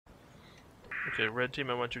Okay, red team,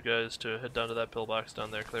 I want you guys to head down to that pillbox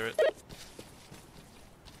down there, clear it.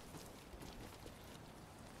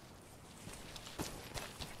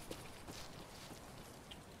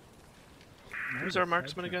 Who's our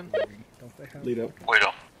marksman again? Lead up. Wait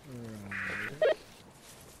up.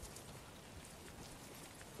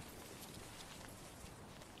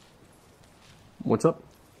 What's up?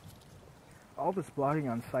 All this blocking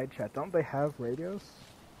on side chat, don't they have radios?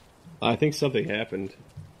 I think something happened.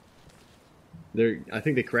 I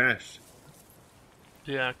think they crashed.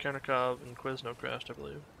 Yeah, Karnikov and Quizno crashed, I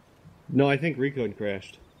believe. No, I think Recon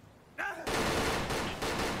crashed.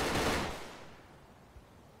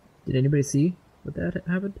 Did anybody see what that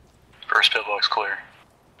happened? First pillbox clear.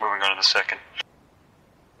 Moving on to the second.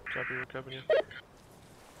 Copy, we're covering you.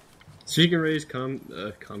 So you can raise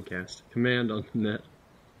Comcast command on the net.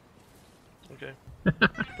 Okay.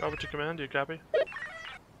 Bravo to command, do you copy?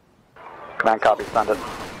 Command copy, send it.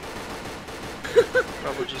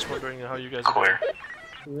 Bravo, just wondering how you guys are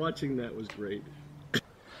doing. Watching that was great.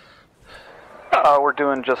 We're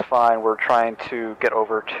doing just fine. We're trying to get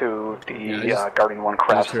over to the Guardian 1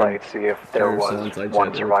 crash site, see if there was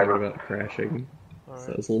one survivor. About crashing. Right.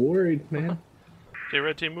 So I was a little worried, man. Okay,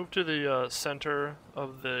 red team, move to the center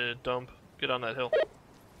of the dump. Get on that hill.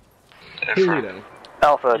 Toledo.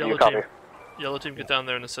 Alpha, do you copy? Yellow team, get down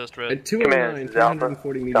there and assist red. At 209,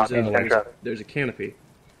 340 meters out, there's a canopy.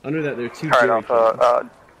 Under that, there are two Alright, Alpha,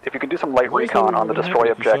 if you can do some light recon on the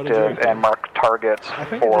destroy objective and mark targets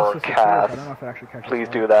for CAS, please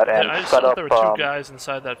do that and I set saw up. there were two guys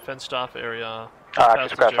inside that fenced off area. Actually,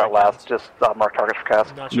 scratch that last. Just mark targets for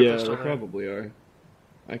CAS. Not sure Yeah, if there still there. probably are.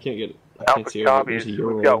 I can't get. I can't Alpha see copies.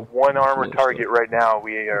 We've got one armored target right now.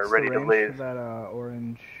 We are ready to blaze. That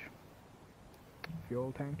orange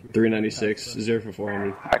fuel tank. 396, 0 for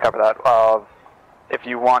 400. I copy that. If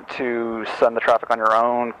you want to send the traffic on your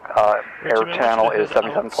own, air channel is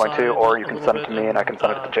 77.2, or you can send it to me and I can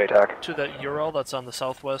send it to JTAC. To that Ural that's on the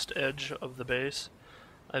southwest edge of the base.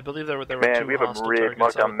 I believe there were two Man, we have a hostile Marid targets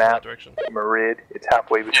marked out on in that map. direction. Marid. It's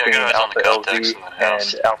halfway between Alpha LZ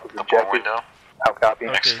and Alpha's objective. I'll copy.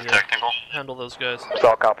 Okay, yeah. Technical. Handle those guys. So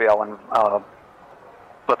I'll copy. I'll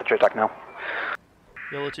let the JTAC know.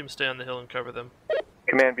 Yellow team, stay on the hill and cover them.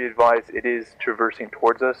 Command, be advised, it is traversing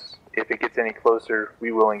towards us. If it gets any closer,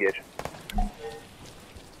 we will engage.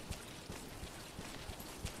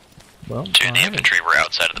 Well, Dude, the infantry were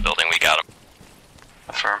outside of the building. We got them.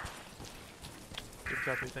 Affirm. Good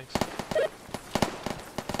copy, thanks.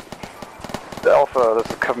 Alpha,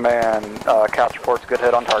 this is Command. CAS reports good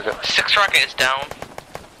hit on target. 6 rocket is down.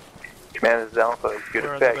 Command, this is Alpha. Good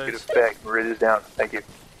effect, good effect. Marid is down. Thank you.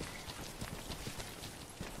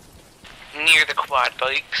 Near the quad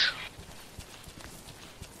bikes.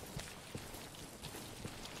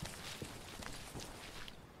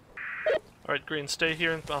 Alright, Green, stay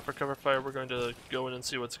here and offer cover fire. We're going to go in and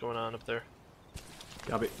see what's going on up there.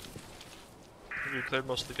 Copy. Have you cleared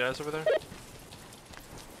most of the guys over there?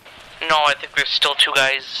 No, I think there's still 2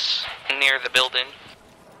 guys near the building.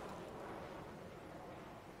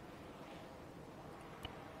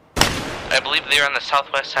 I believe they're on the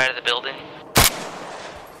southwest side of the building.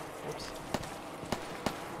 Oops.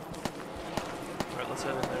 Alright, let's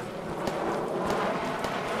head in there.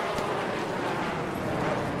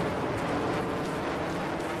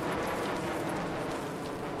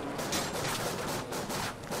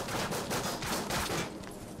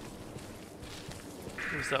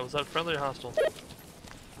 Who's that? Was that friendly or hostile?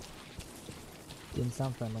 didn't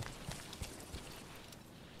sound friendly.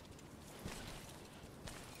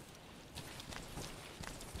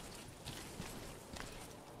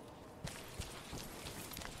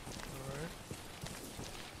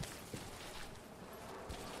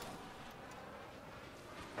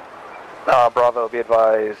 Bravo, be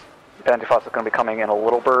advised, Pantyfos is going to be coming in a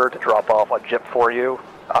little bird to drop off a jip for you.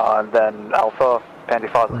 And then Alpha,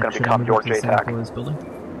 Pantyfos is going to become your JTAC.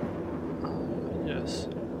 Yes.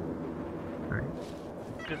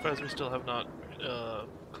 Alright. Be advised, we still have not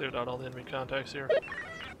cleared out all the enemy contacts here.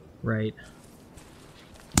 Right.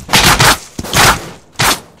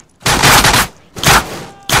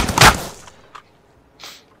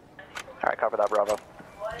 Alright, cover that, Bravo.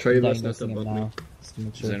 Try your best not to bug me.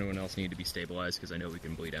 Does anyone else need to be stabilized? Because I know we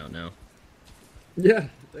can bleed out now. Yeah,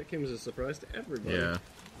 that came as a surprise to everybody.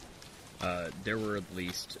 Yeah. There were at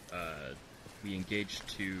least, we engaged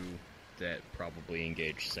 2 that probably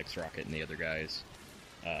engaged 6 Rocket and the other guys.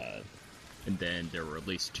 And then there were at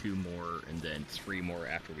least 2 more, and then 3 more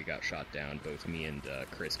after we got shot down. Both me and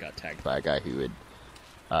Chris got tagged by a guy who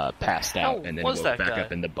had passed out and then woke back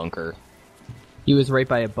up in the bunker. He was right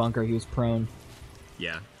by a bunker. He was prone.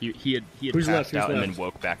 Yeah, he had Who's passed left? out Who's and left? then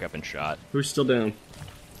woke back up and shot. Who's still down?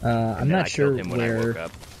 I'm And then not I sure killed him when I woke where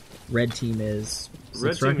up. red team is.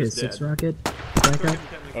 Red Six team rocket is is six dead. rocket. Back up.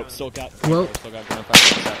 Oh, still got. Whoa. Still got gunfire.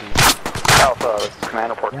 Alpha, this is command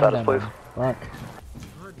report Down, status, down, please. down. Fuck.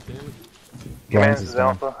 Command, Lines this is is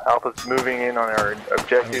down. Alpha. Alpha's moving in on our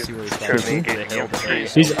objectives. see where he's Currently at. engaging The hill, the infantry. hill.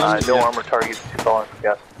 He's No yeah. armor targets to fall.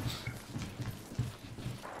 Yes.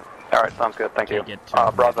 Alright, sounds good, thank you. Can't get to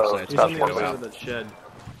him. Bravo, So He's it's on task the other force. side of that shed.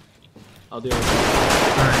 I'll deal with it.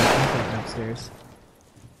 Alright, I'm getting upstairs.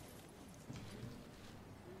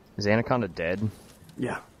 Is Anaconda dead?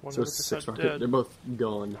 Yeah. So it's 6 100% rocket. dead. They're both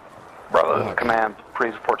gone. Bravo, this is command.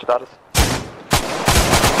 Please report status.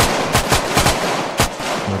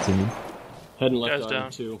 What's he need? Head and left Guy's arm,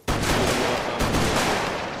 down. too.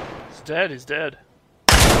 He's dead. He's dead.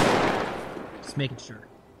 Just making sure.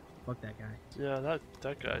 Fuck that guy. Yeah,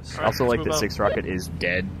 that guy's. I also Alright, like let's that move Six Rocket is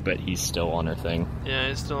dead, but he's still on our thing. out. Yeah,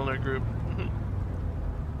 he's still in our group.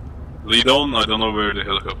 Lead on, I don't know where the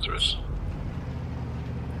helicopter is.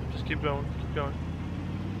 Just keep going. Keep going.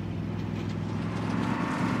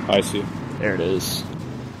 I see. There it is.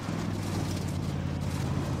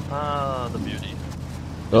 Ah, the beauty.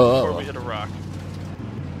 Before we Oh, hit a rock.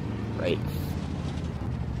 right.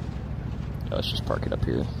 Oh, let's just park it up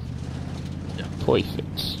here. Yeah.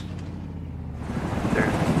 Perfect.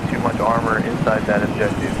 There's too much armor inside that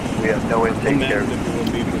objective. We have no way to take care of it. It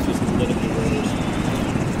will be because it's lit up the rotors.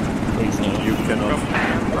 Please no. You cannot.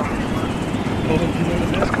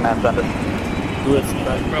 That's command, send it.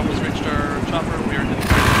 Bravo's reached our chopper. We are hitting.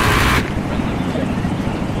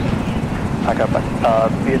 I got back.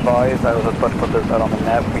 Be advised, I was just about to put this out on the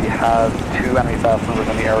net. We have 2 enemy fast movers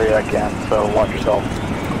in the area again, so watch yourself.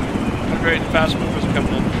 Great, fast movers are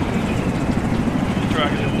coming in.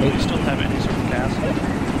 Interrogative, do we still have any sort of gas?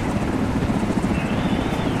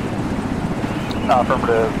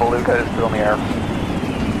 Affirmative, Beluga is still in the air.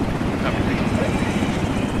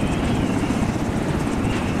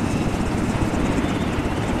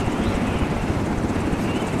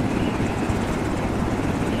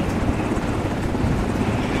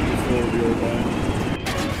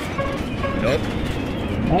 Nope.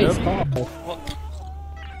 Nice call. Well,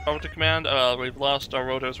 over to command, we've lost our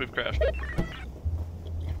rotors, we've crashed.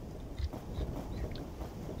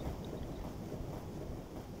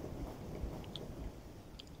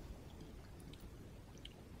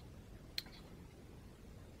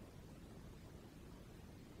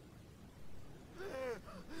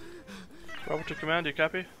 Over to command, you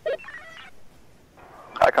copy?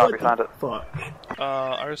 I copy, send it. Fuck.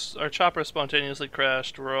 Our chopper spontaneously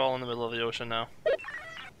crashed, we're all in the middle of the ocean now.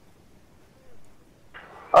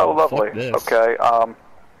 Oh, lovely. Fuck this. Okay,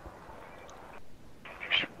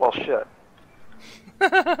 well, shit.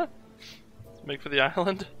 Make for the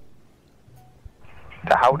island?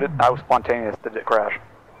 How spontaneous did it crash?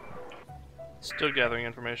 Still gathering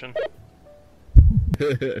information.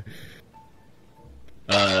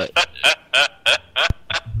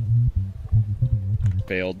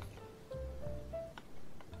 Failed.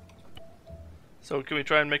 So can we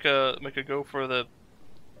try and make a go for the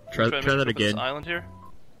Try and make a that go for this again. island here?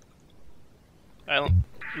 Island.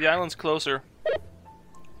 The island's closer.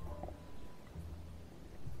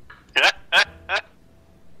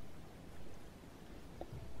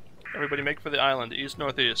 Everybody make for the island, east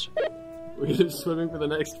northeast. We're just swimming for the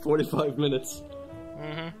next 45 minutes.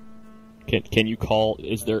 Mm-hmm. Can you call?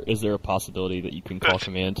 Is there a possibility that you can call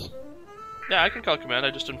command? Yeah, I can call command.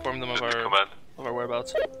 I just informed them of our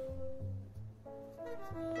whereabouts.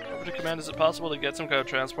 Over to command. Is it possible to get some kind of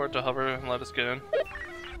transport to hover and let us get in?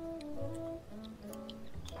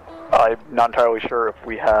 I'm not entirely sure if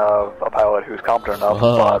we have a pilot who's competent enough,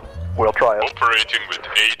 but we'll try it. Operating with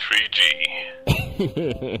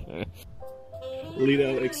A3G. Lead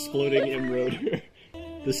out exploding M-rotor.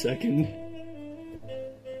 The second.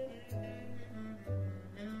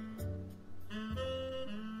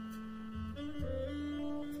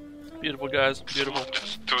 Beautiful guys, beautiful.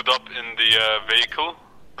 Just stood up in the vehicle,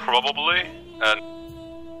 probably, and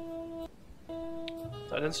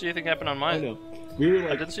I didn't see anything happen on mine. I know. We were I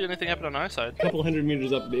like didn't see anything happen on our side. a couple hundred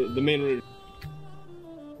meters up the main road.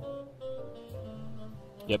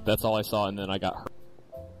 Yep, that's all I saw, and then I got hurt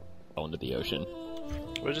into the ocean.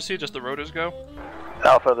 What did you see? Just the rotors go?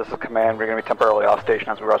 Alpha, this is command. We're going to be temporarily off station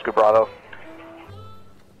as we rescue Bravo.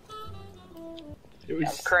 It was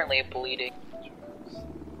I'm currently bleeding.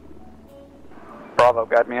 Bravo,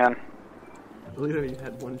 guide me in. Lito, you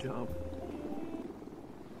had one job.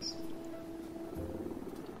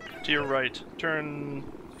 To your right. Turn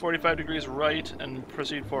 45 degrees right and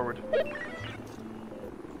proceed forward.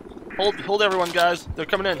 Hold everyone, guys. They're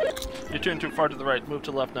coming in. You're tuned too far to the right. Move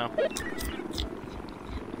to the left now.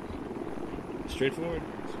 Straight forward.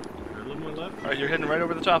 A little more left. Alright, you're heading right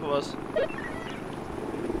over the top of us.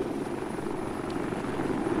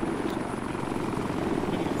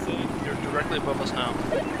 You're directly above us now.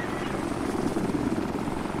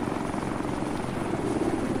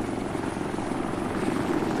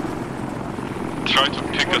 Try to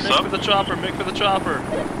pick us Make up. for the chopper, make for the chopper.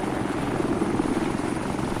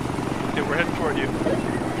 Okay, we're heading toward you.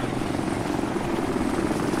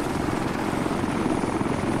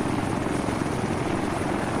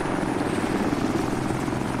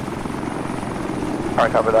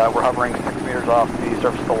 Alright, copy that. We're hovering 6 meters off the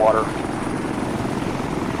surface of the water.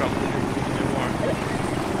 Probably we can do more.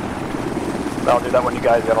 I'll do that when you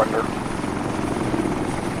guys get under.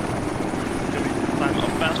 Can we climb up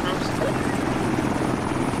fast ropes?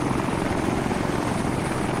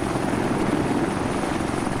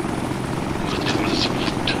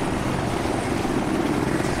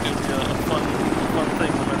 It's gonna be a fun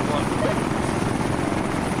thing no matter what.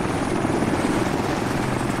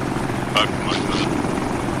 Fuck my God.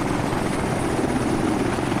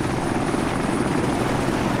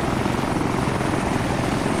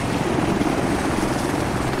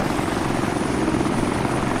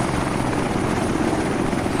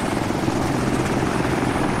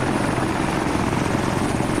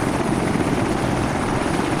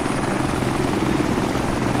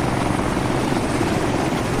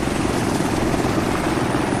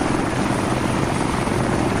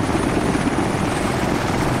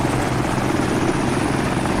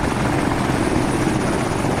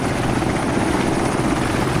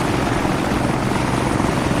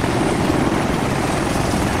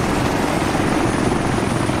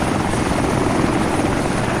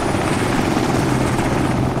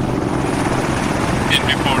 In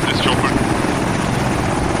before this chopper.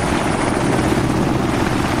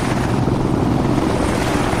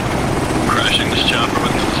 Crashing this chopper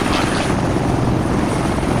with this box.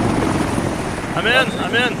 I'm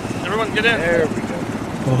in! Everyone get in! There we go.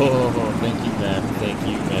 Oh, thank you, man. Thank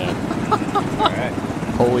you, man. Alright.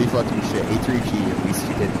 Holy fucking shit. A3G, at least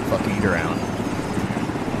you didn't fucking drown.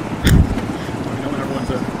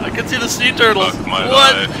 I can see the sea turtles! Fuck my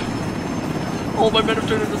What? life. All my men have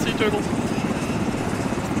turned into sea turtles.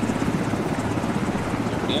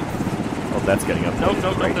 Oh, that's getting up. Nope,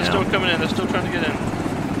 right they're now. still coming in, they're still trying to get in.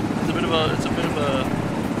 It's a bit of a...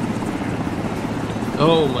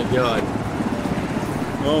 Oh my god.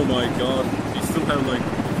 Oh my god. You still have like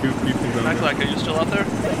a few people down there. Maclack, are you still out there?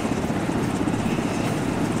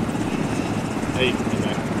 Hey, hey,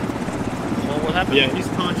 Mac. Well, what happened? Yeah, he's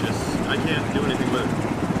conscious. I can't do anything with him.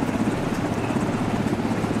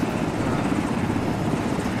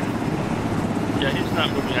 Yeah, he's not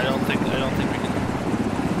moving. I don't think we can.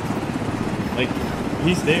 Like,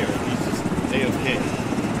 he's there. He's just A-okay.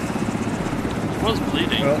 He was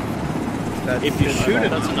bleeding. Well, If you shoot him,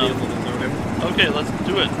 that's I'll be enough. able to zone him. Okay, let's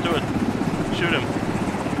do it. Shoot him.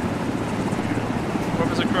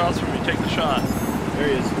 Whoever's across from me, take the shot. There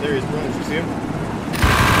he is. There he is. Run. Did you see him?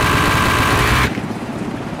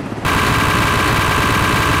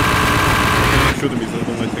 Shoot him. He's on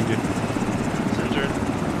my finger. He's injured.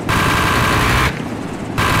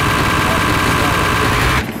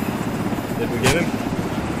 Did we get him?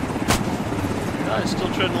 No, he's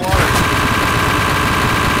still treading water.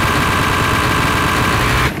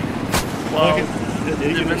 Wow. The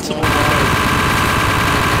invincible water.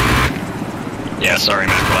 Yeah, sorry,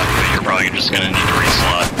 Maclack, but you're probably just gonna need to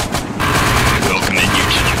reslot. We'll commit you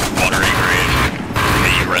to the watery grave.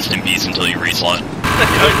 May you rest in peace until you reslot.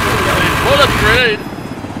 What a grade!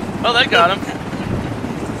 Oh, that got him.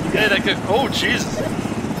 Hey, that could. Oh, Jesus.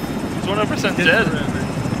 He's 100% dead.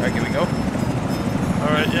 Alright, can we go?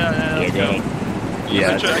 Alright, yeah, let's go.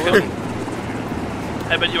 Yeah,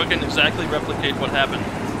 I bet you I can exactly replicate what happened.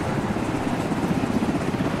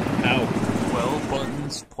 Ow. 12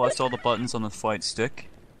 buttons plus all the buttons on the flight stick.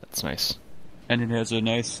 That's nice. And it has a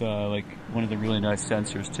nice, like, one of the really nice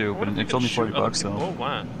sensors too, but it's only $40 though. Oh,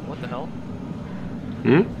 wow. What the hell?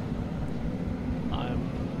 Hmm? I'm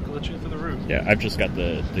glitching through the roof. Yeah, I've just got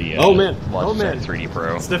the Oh, man. Logitech 3D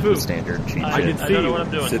Pro, Snafu. standard cheap I shit. don't know what I'm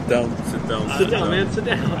doing. Sit down. Sit down. Sit down, man. Sit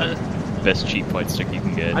down. Best cheap flight stick you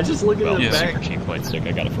can get. I just look at the super back. cheap flight stick.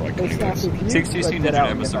 I got it for like 20 bucks. TXTC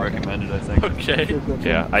Ninja must have recommended, I think. Okay.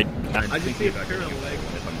 Yeah, I'm I just thinking get about parallel getting leg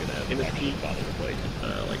if I'm gonna actually bother to play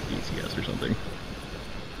like ECS or something.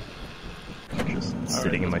 Just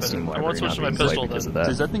sitting in my Steam I won't library switch not to my being played pistol because then. of that.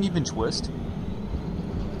 Does that thing even twist?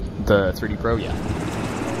 The 3D Pro, yeah.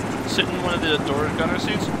 Sit in one of the door gunner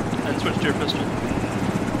seats and switch to your pistol.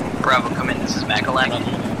 Bravo, come in. This is Macalack.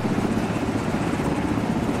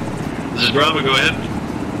 This is Bravo, go ahead.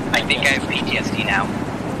 I think I have PTSD now.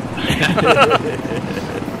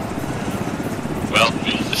 Well,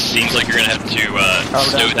 it seems like you're gonna have to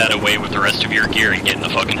stow that away with the rest of your gear and get in the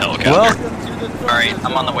fucking helicopter. Alright,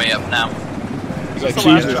 I'm on the way up now. Like,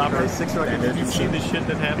 Jesus Christ, 6 rockets. Have you seen the shit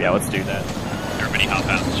that happened? Yeah, let's do that. Everybody hop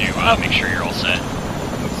out to make sure you're all set.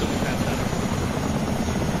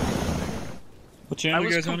 What channel I you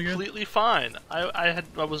was guys on again? completely fine. I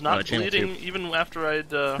was not bleeding even after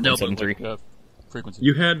I'd. No, 7.3. Frequency.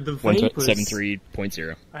 You had the vapors.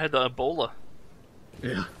 1.73.0. I had the Ebola,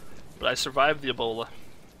 Yeah. but I survived the Ebola.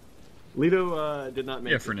 Lito did not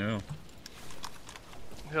make Yeah, for now.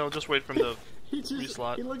 He'll just wait for him to He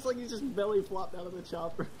reslot. looks like he just belly flopped out of the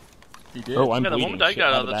chopper. He did. Oh, I'm Yeah, the bleeding. moment I Shit,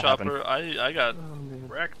 got how out of did the that happen? chopper, I got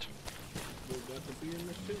wrecked. We got to be in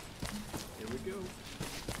this shit. Here we go.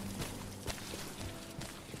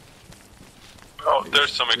 Oh,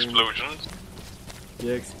 there's some explosions.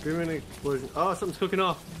 Yeah, experiment explosion. Oh, something's cooking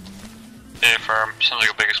off. Hey, firm. Sounds like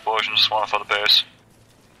a big explosion. Just one for the base.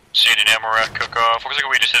 Seen an ammo rack cook off. Looks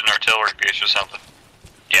like we just hit an artillery piece or something.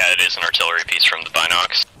 Yeah, it is an artillery piece from the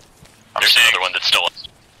binocs. There's another one that's still.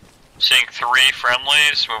 Seeing 3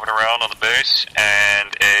 friendlies moving around on the base, and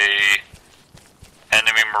a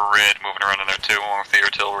enemy Marid moving around in there too, along with the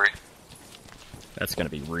artillery. That's gonna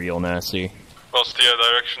be real nasty. What's the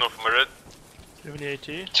direction of Merid? Do you have any AT?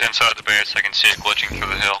 It's inside the base. I can see it glitching through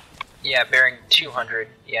the hill. Yeah, bearing 200.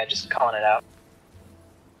 Yeah, just calling it out.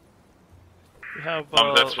 We have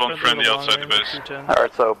That's one friendly outside the base.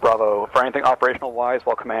 Alright, so Bravo, for anything operational wise,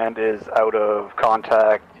 while command is out of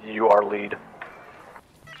contact, you are lead.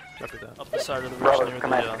 Copy that. Up the side of the ridge Bravo, near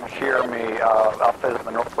command, the. cheer me, Alpha is in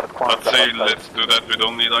the northwest corner. I'd say let's do that with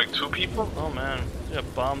only like 2 people. Oh man, we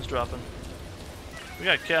got bombs dropping. We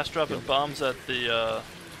got cast dropping bombs at the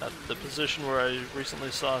position where I recently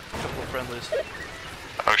saw a couple of friendlies.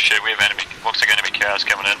 Oh shit, we have enemy. Looks like enemy cast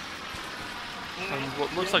coming in. And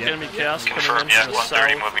what looks like enemy cast coming Confirm, in yeah, from the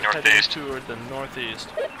 130 south, moving heading northeast. toward the northeast.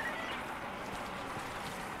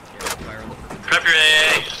 Prep your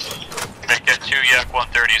AA. Make got 2 Yak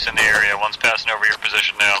 130s in the area. One's passing over your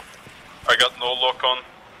position now. I got no lock on.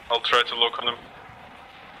 I'll try to lock on him.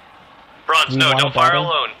 Bronze, no, don't fire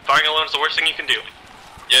alone. Firing alone is the worst thing you can do.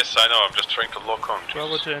 Yes, I know. I'm just trying to lock on.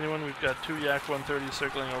 Bravo to anyone, we've got 2 Yak 130s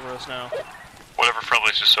circling over us now. Whatever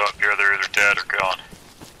friendlies you saw up here, they're either dead or gone.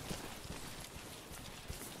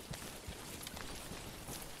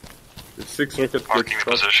 The 6 rocket Marking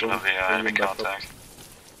the position of the enemy contact.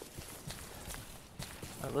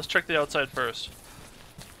 Alright, let's check the outside first.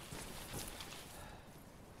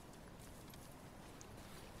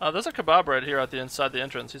 There's a Kebab right here at the inside the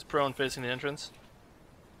entrance. He's prone facing the entrance.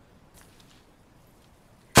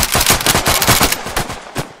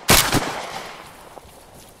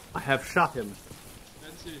 I have shot him.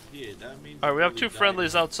 Alright, we have 2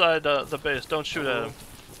 friendlies outside the base. Don't shoot at him.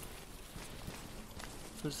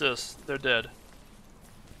 Who's this? They're dead.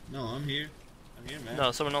 No, I'm here. I'm here, man.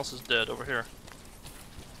 No, someone else is dead over here.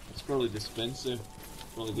 It's probably dispenser.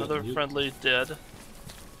 Probably Another friendly dead.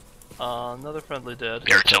 Another friendly dead.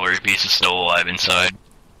 The artillery piece is still alive inside.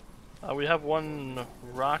 We have 1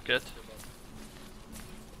 rocket.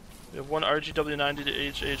 We have 1 RGW-90 to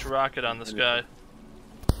HH rocket on this guy.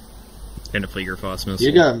 And a Fliegerfaust missile.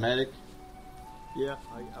 You got a medic? Yeah,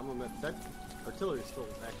 I'm a medic. That artillery is still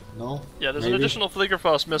active. No? Yeah, there's Maybe? an additional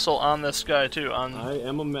Fliegerfaust missile on this guy too. On I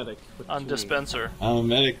am a medic. on dispenser. I'm a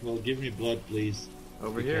medic. Well, give me blood, please.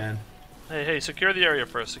 Over If you here. can. Hey, secure the area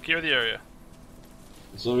first. Secure the area.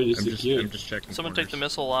 It's already secured. I'm just checking. Someone take the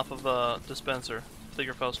missile off of the dispenser.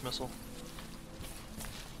 Fliegerfaust missile.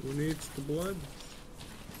 Who needs the blood?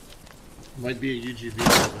 Might be a UGV, but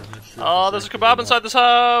I'm not sure. Oh, there's a Kebab inside this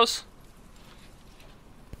house!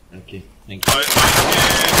 Okay, thank you.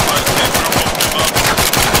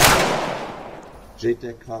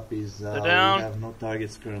 JTAC copies. They're down. We have no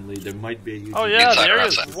targets currently. There might be a UGV. Oh yeah, the area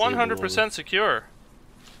is 100% secure.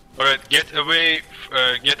 Alright, get away,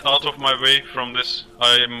 get out of my way from this.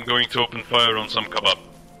 I am going to open fire on some Kebab.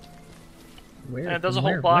 And there's a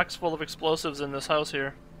whole box full of explosives in this house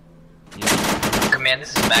here. Command, this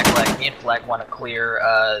is MacFlag. Me and Flag want to clear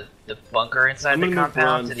the bunker inside the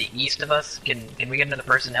compound to the east of us. Can we get another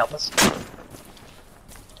person to help us?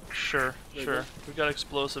 Sure. We've got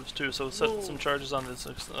explosives too, so set some charges on this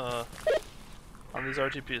on these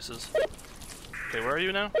RT pieces. Okay, where are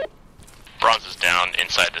you now? Bronze is down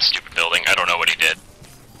inside this stupid building. I don't know what he did.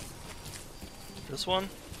 This one?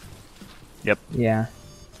 Yep. Yeah.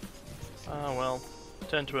 Oh well,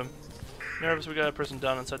 tend to him. Nervous, we got a person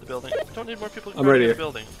down inside the building. Don't need more people I'm right in here. the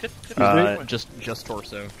building. Get just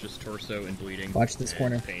torso and bleeding. Watch this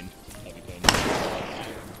corner. Pain.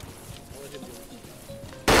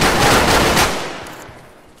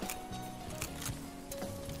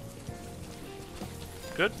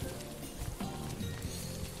 Good.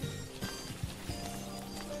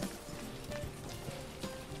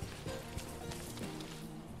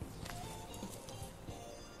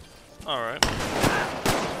 Alright.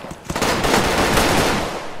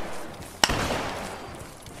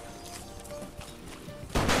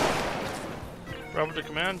 Bravo to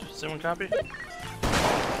command. Does anyone copy?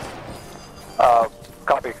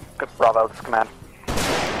 Copy. Good. Bravo, this is command.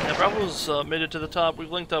 Yeah, Bravo's made it to the top.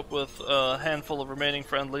 We've linked up with a handful of remaining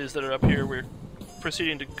friendlies that are up here. We're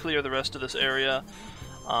proceeding to clear the rest of this area.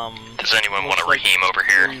 Does anyone want a Raheem over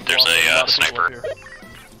here? There's a sniper.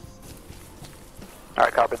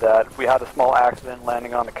 Alright, copy that. We had a small accident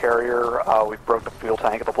landing on the carrier. We broke the fuel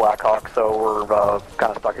tank of the Blackhawk, so we're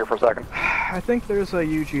kind of stuck here for a second. I think there's a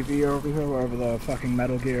UGV over here, wherever the fucking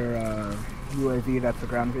Metal Gear UAV, that's the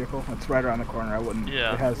ground vehicle. It's right around the corner. I wouldn't.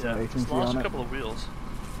 Yeah, it has some agency on it. a couple of wheels.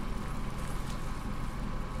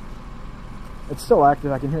 It's still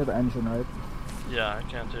active. I can hear the engine, right? Yeah, I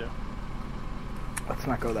can too. Let's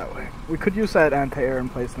not go that way. We could use that anti-air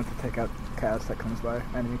emplacement to take out cast that comes by,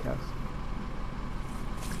 enemy cast.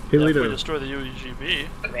 Hey, yeah, Lito. if we destroy the UGV.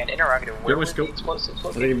 Command interrogative, where were the explosives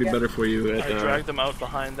I think located it'd be again? better for you at... I dragged them out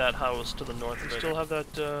behind that house to the north. We still have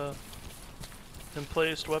that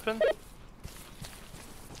emplaced weapon?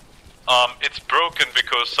 It's broken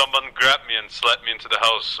because someone grabbed me and slapped me into the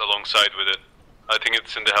house alongside with it. I think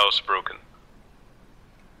it's in the house broken.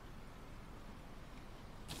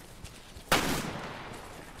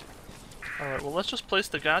 Alright, well let's just place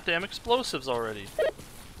the goddamn explosives already.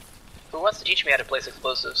 Who wants to teach me how to place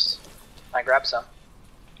explosives? I grab some.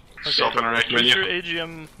 Okay, use your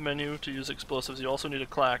AGM menu to use explosives. You also need a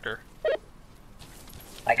clacker.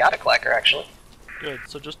 I got a clacker, actually. Good.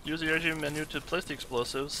 So just use the AGM menu to place the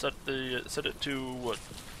explosives. Set it to what?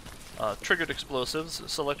 Triggered explosives.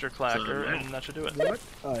 Select your clacker, and that should do it. What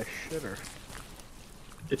a shitter!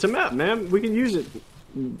 It's a map, man. We can use it.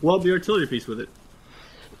 Weld the artillery piece with it.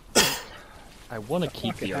 I want to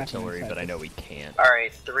keep the artillery, but I know we can't.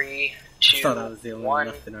 Alright, 3, 2, I thought I was the only 1. one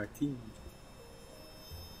left in our team.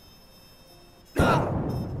 Oh,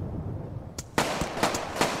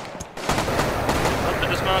 they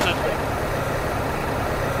dismounted.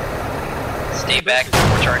 Stay back, blow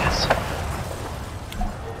more charges.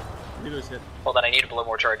 Lito's hit. Hold on, I need to blow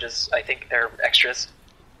more charges. I think they're extras.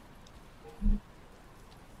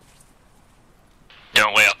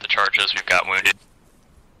 Don't lay out the charges, we've got wounded.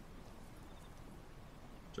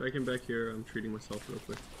 Drag him back here. I'm treating myself real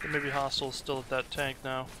quick. There may be hostiles still at that tank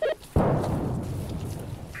now.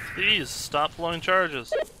 Please, stop blowing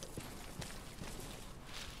charges.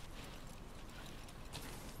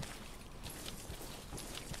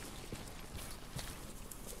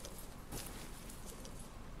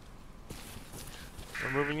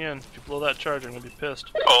 We're moving in. If you blow that charge, I'm gonna be pissed.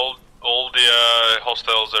 All the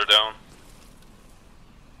hostiles are down.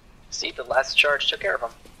 See, the last charge took care of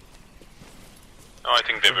them. Oh, I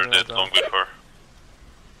think they were dead long before.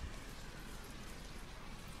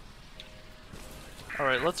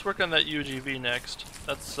 Alright, let's work on that UGV next.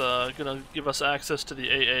 That's gonna give us access to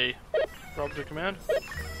the AA. Roger, command. This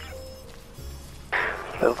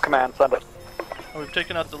is command, send it. We've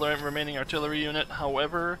taken out the remaining artillery unit,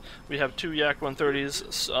 however, we have 2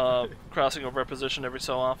 Yak-130s crossing over our position every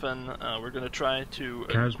so often. We're going to try to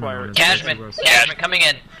acquire... Kajman coming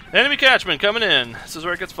in! Enemy Kajman coming in! This is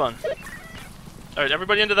where it gets fun. Alright,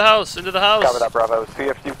 everybody into the house! Into the house! Cover that, Bravo. See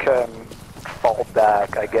if you can fall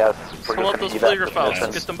back, I guess. Pull out those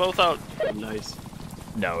Fliegerfausts. Get them both out. Nice.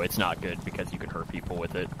 No, it's not good because you can hurt people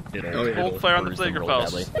with it. Hold fire on the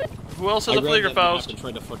Fliegerfaust. Who else has a Fliegerfaust?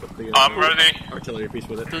 I'm ready. Artillery piece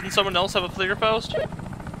with it. Doesn't someone else have a Fliegerfaust?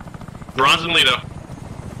 Bronze and Lito.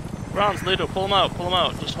 Bronze, Lito, pull them out, pull them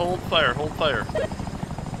out. Just hold fire, hold fire.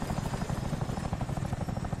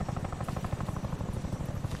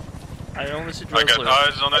 I only see I got Drizzler.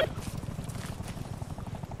 eyes on it.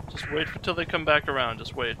 Just wait until they come back around,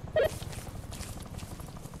 just wait.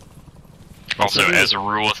 Also, as a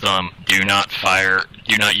rule of thumb, do not fire,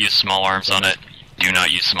 do not use small arms on it, do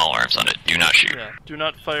not use small arms on it, do not shoot. Yeah, do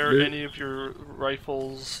not fire any of your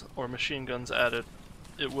rifles or machine guns at it.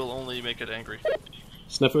 It will only make it angry.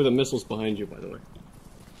 Sniff with the missiles behind you, by the way.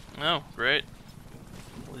 Oh, great.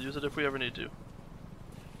 We'll use it if we ever need to.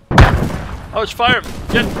 Oh, it's fire!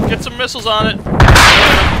 Get some missiles on it!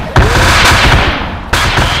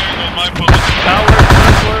 Coward,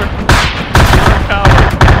 Drizzler! You're a coward.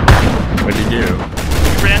 What'd he do?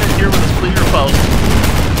 He ran in here with his Fliegerfaust.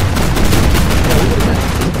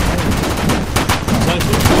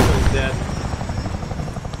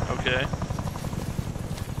 Okay.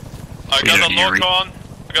 I got a lock on.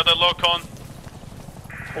 I got a lock on.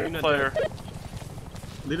 Hold fire.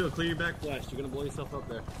 Lido, clear your back flash. You're gonna blow yourself up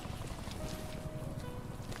there.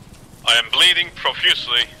 I am bleeding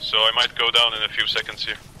profusely, so I might go down in a few seconds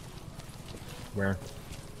here. Where?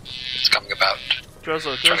 It's coming about.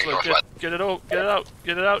 Drizzler, northwest. get it out, get it out,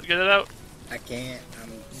 get it out, get it out. I can't.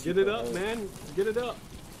 Get it up, man. Get it up.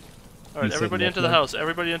 Alright, everybody into the house.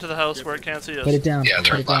 Everybody into the house where it can't see us. Put it down. Yeah, Put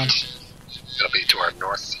turn it down. left. It'll be to our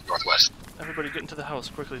northwest. Everybody get into the house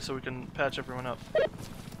quickly so we can patch everyone up.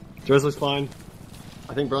 Drizzler's fine.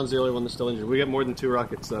 I think Braun's the only one that's still injured. We got more than 2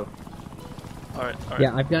 rockets, so. Alright.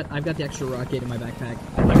 Yeah, I've got the extra rocket in my backpack.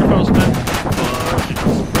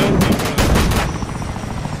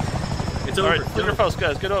 It's Alright, over. clear your post,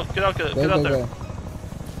 guys. Get out there.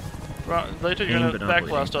 Later, you're gonna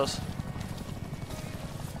backblast us.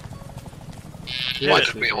 Why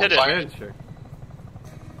did we hold fire? I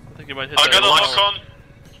think you might hit I that. got a lock on.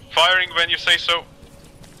 Firing when you say so.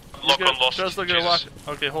 Lock on lost. Just look at a lock.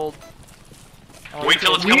 Okay, hold. Wait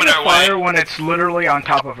till it's coming our way. Fire when it's literally on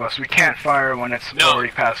top of us. We can't fire when it's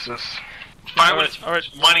already past us. Fire when it's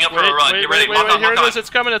lining up for a run. Get ready. Wait, here it is. It's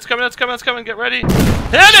coming. Get ready. Hit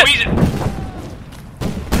it! Squeeze it!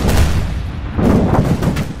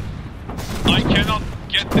 I cannot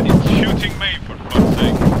get that it's shooting me, for fuck's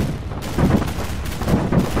sake.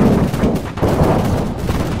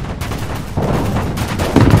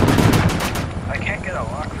 I can't get a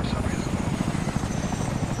lock for some reason.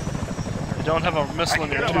 You don't have a missile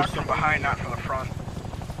in your I can get a lock from behind, not from the front.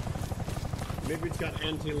 Maybe it's got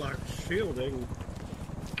anti-lock shielding.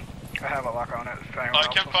 I have a lock on it. If anyone I else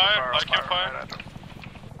can wants to fire. I can right fire. at them.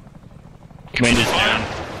 Command is down.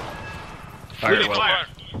 Fire well. Fire.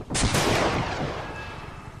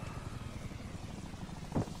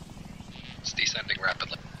 It's descending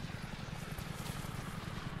rapidly.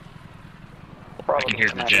 I can hear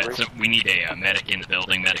the jets. So we need a medic in the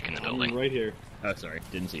building. Right here. Oh, sorry.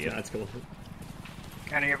 Didn't see you. That's cool.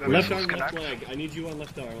 Any of them Left missiles arm, left connect? leg. I need you on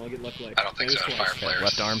left arm. I'll get left leg. I don't think so. Fire flares.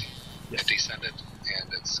 Left arm. It descended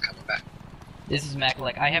and it's coming back. This is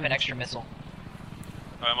Mac-like. I have an extra missile.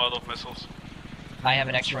 I'm out of missiles. I have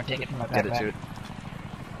an extra one. Take it from my backpack. Get it to it.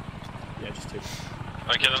 Yeah, just 2.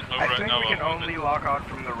 I cannot move I right think now. we can only lock on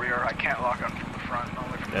from the rear. I can't lock on from the front,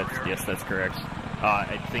 only from the rear. Yes, that's correct.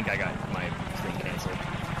 I think I got my thing canceled.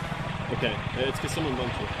 Okay, it's because someone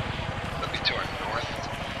bumped you. It'll be to our north.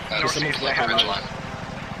 Northeast, Someone's left ridge line.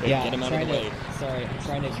 Yeah, Get him I'm out of the trying way. Sorry, I'm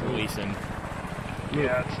trying to Release him.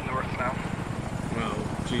 Yeah, it's north now. Wow,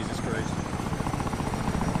 Jesus Christ.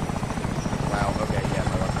 Wow, okay, yeah,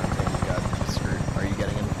 my left arm thing got screwed. Are you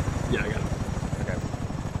getting him? Yeah, I got him. Okay.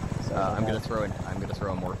 I'm gonna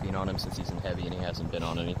throw a morphine on him since he's in heavy and he hasn't been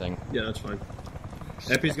on anything. Yeah, that's fine.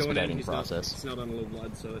 Epi's going in. Expediting process. It's not on low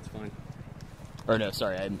blood, so it's fine. Or no,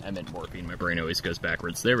 sorry, I meant morphine. My brain always goes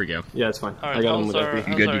backwards. There we go. Yeah, it's fine. Alright, I got him with how's Epi.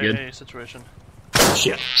 You good? our You good? AA situation?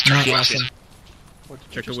 Shit. Not awesome.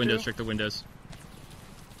 Check the windows. Check the windows.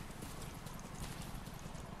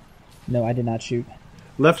 No, I did not shoot.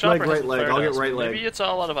 Left leg, Chopper right hasn't leg. fired I'll get us. right leg. Maybe it's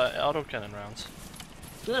all out of autocannon rounds.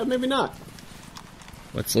 Yeah, maybe not.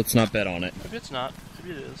 Let's not bet on it. Maybe it's not.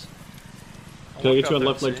 Maybe it is. Can I get you on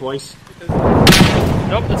left leg twice? Nope,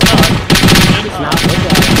 it's not. It's not.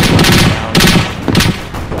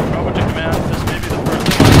 Bravo to command. This may be the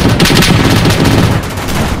first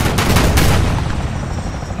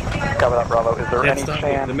Cover that, Bravo. Is there any stop.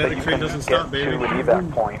 chance The that medic you train can doesn't get stop, to baby. an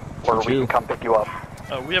evac point where we can come pick you up?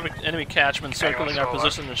 We have an enemy Kajman circling our solo.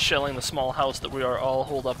 position and shelling the small house that we are all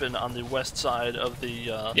holed up in on the west side of the.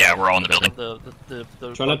 Yeah, we're all in the building. The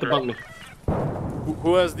Try not to bump me.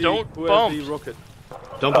 Who has the Don't who bump. has the rocket?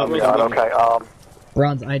 Don't bump me. God, Don't bump me. okay,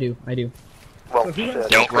 Bronze, I do. well,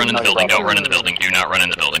 Don't run in the building. Don't run in the building. Do not run in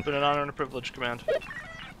the building. It's been an honor and a privilege, command.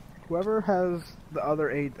 Whoever has the other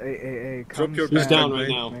AAA comes He's down right with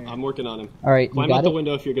now. me. I'm working on him. Alright, you Climb got out the it?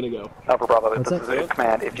 window if you're gonna go. Alpha Bravo, What's this up? is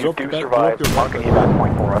command. If you Drop do your back- survive, drop your mark an back. evac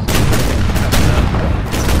point for us.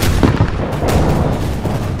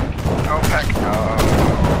 Opec.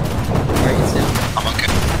 Alright, it's down. I'm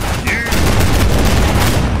okay.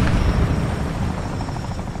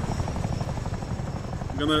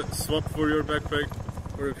 I'm gonna swap for your backpack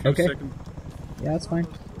for a few seconds. Yeah, that's fine.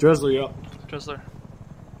 Drizzler, you up? Drizzler,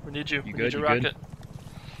 we need you. You We good? need your You good? rocket.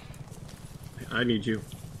 I need you.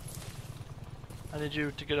 I need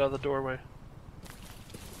you to get out of the doorway.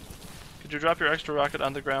 Could you drop your extra rocket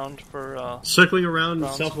on the ground for Circling around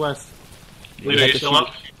Browns? southwest. Leader, you still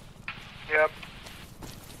up? Yep.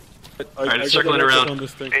 Alright, it's circling around. On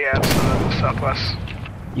this thing. Yeah, it's southwest.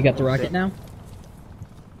 You got the rocket now?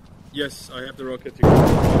 Yes, I have the rocket.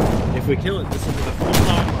 If we kill it, this will be the first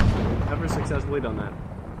time we've ever successfully done that.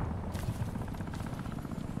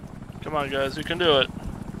 Come on, guys, you can do it.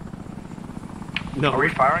 No. Are we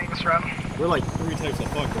firing this round? We're like 3 types of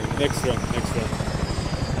fuck right now. Next round.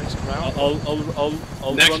 Next round?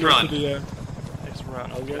 I'll Next run run. into the Next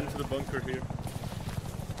round. I'll run into the bunker here.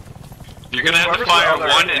 You're gonna have to fire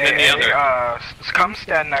one and then the other. Come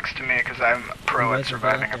stand next to me because I'm pro at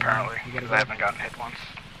surviving apparently. Because I haven't gotten hit once.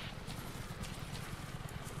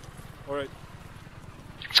 Alright.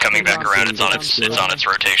 It's coming back around. It's on its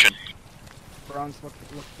rotation. Bronze, look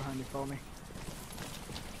behind me. Follow me.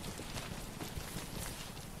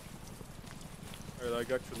 Alright, I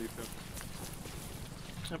got you, Leaf.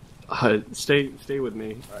 Stay with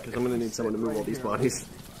me, because I'm gonna need someone to move all these bodies.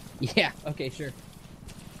 Yeah, okay, sure.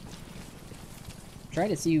 Trying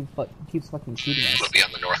to see who keeps fucking shooting us. We'll be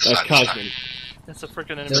on the north That's side. Kajman. That's a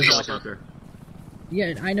freaking enemy chopper.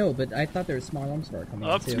 Yeah, I know, but I thought there was small arms bar coming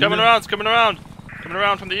Oh, in too. it's coming around, it's coming around! Coming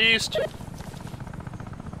around from the east!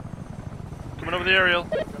 Coming over the aerial.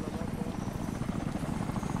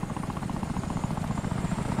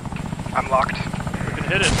 I'm locked. We can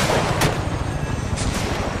hit it.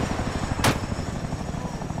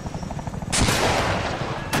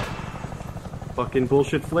 Fucking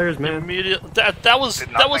bullshit flares, man. Immediate. That was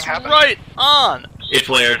happen? right on. It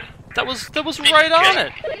flared. That was right on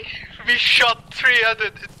it. We shot 300.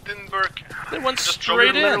 It didn't work. They went Just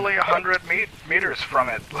straight in. Literally 100 meters from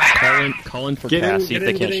it. Calling for cast, see if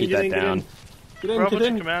they can't shoot that down. Bravo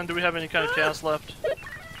to command, do we have any kind of cast left?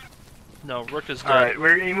 No, Rook is dead. Alright,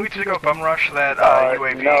 we need to go bum rush that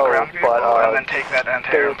UAV ground vehicle and then take that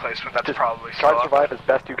anti-air emplacement. That's probably Try to slow. survive as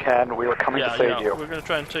best you can. We are coming to save you. We're gonna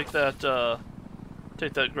try and take that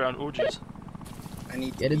ground Ujis. I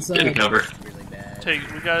need get inside. Get in cover.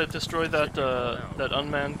 We gotta destroy that that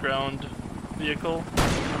unmanned ground vehicle,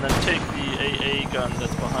 and then take the AA gun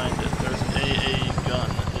that's behind it. There's an AA gun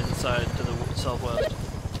inside to the southwest.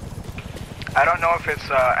 I don't know if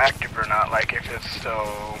it's active or not, like if it's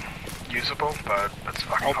still usable, but let's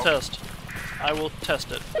fucking I'll hope. test. I will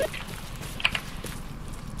test it.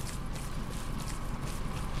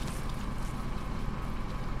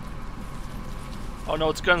 Oh no,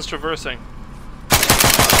 its gun's traversing.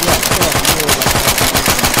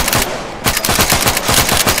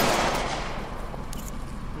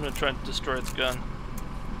 I'm gonna try and destroy its gun.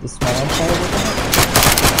 The small arms bar working?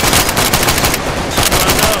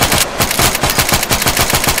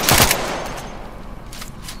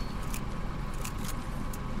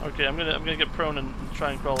 Okay, I'm gonna get prone and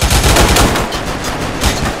try and crawl up.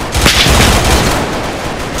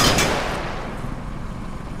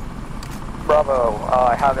 Bravo,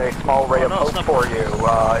 I have a small ray of hope for you.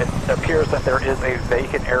 It appears that there is a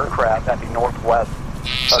vacant aircraft at the northwest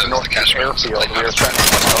of the northeast airfield. We are trying to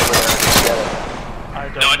come over there and get it. I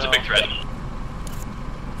don't No, it's know. a big threat.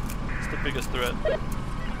 It's the biggest threat.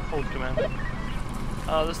 Hold command.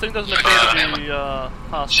 This thing doesn't appear to be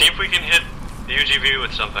hostile. See if we can hit the UGV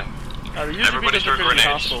with something. The UGV Everybody doesn't throw appear to be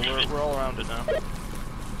grenades. hostile. We're all around it now.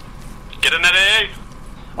 Get in that AA!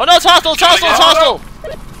 Oh no, it's hostile! It's hostile! It's hostile!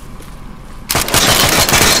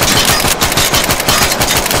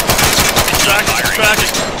 It's tracking.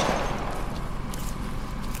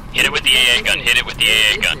 Hit it with the AA gun. Hit it with the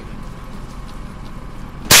AA gun.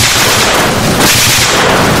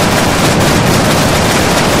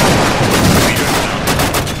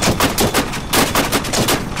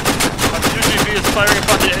 UGV is firing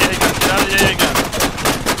upon the AA gun. Get out of the AA gun.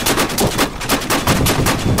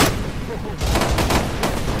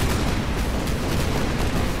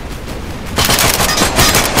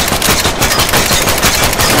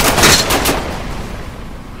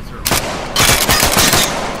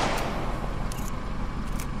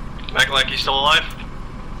 Act like he's still alive?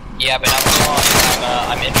 Yeah, but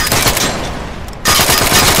I'm injured.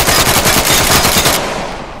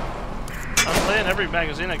 I'm playing every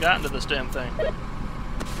magazine I got into this damn thing.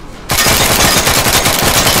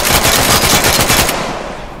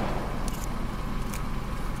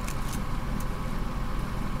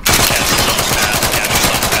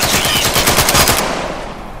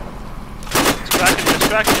 It's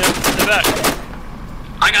tracking you. Stay back.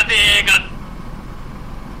 I got the AA gun!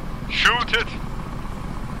 Shoot it!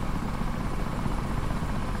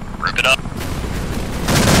 Rip it up.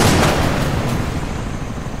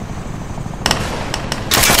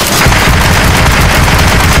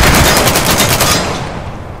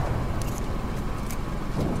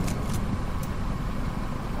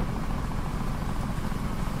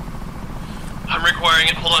 I'm requiring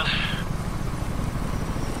it, hold on.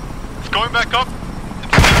 It's going back up.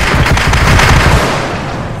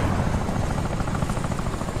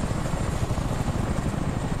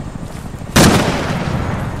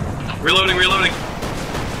 Reloading, reloading.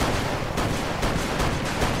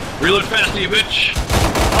 Reload fast, you bitch.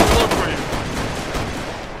 I'll reload for you.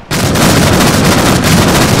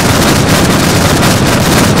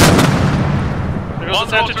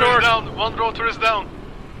 It's anti-torque. One rotor is down.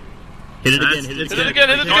 Hit it again, hit it again,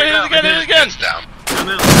 hit it again! It's down. I'm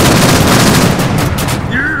out.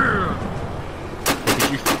 Yeah!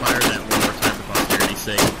 Could you fire that one more time for posterity's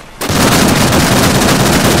sake?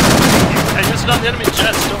 Hey, use it on the enemy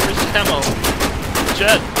jets, don't waste ammo.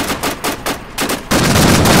 Jet.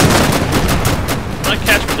 That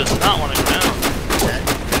Kajman does not want to go down.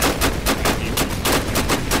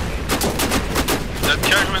 That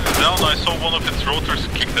Kajman is down, I saw one of its rotors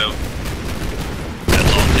kicked out.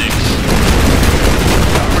 That's all it takes.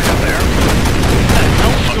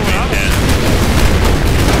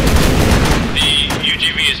 The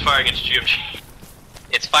UGV is firing its GMG.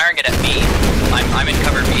 It's firing it at me. I'm in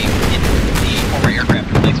cover B in the former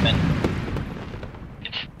aircraft replacement.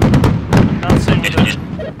 Not seeing it. I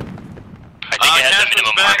think it has a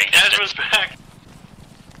minimum arming Kajman's distance. back.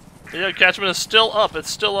 Yeah, Kajman is still up, it's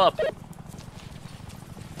still up.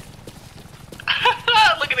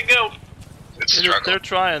 Look at it go! It's struggling. They're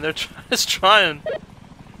trying, it's trying.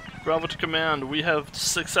 Bravo to command, we have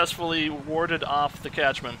successfully warded off the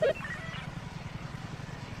Kajman.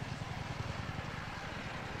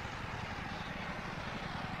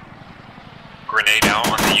 Grenade out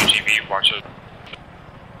on the UGV, watch it.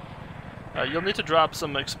 You'll need to drop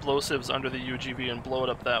some explosives under the UGV and blow it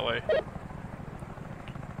up that way.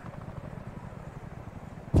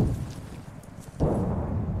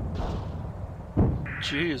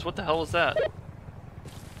 Jeez, what the hell was that?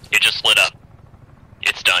 It just lit up.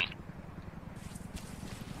 It's done.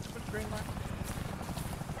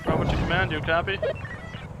 Bravo to command, you copy?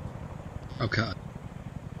 Oh god.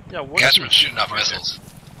 Yeah, what? Kajman's shooting off missiles.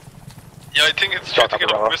 Yeah, I think it's shooting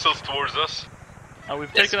off missiles towards us.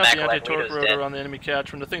 We've taken out the anti-torque rotor on the enemy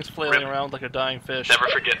Kajman. The thing's flailing around like a dying fish. Never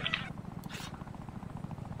forget.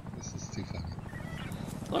 This is too funny.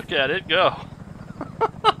 Look at it go.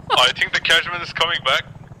 I think the Kajman is coming back.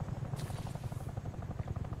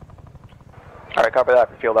 Alright, copy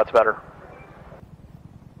that. Feel that's better.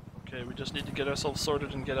 Okay, we just need to get ourselves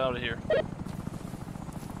sorted and get out of here.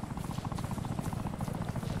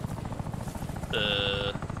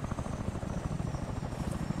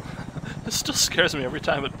 This still scares me every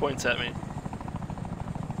time it points at me.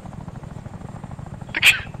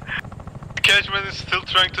 The Kajman is still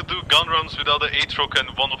trying to do gun runs without the A3G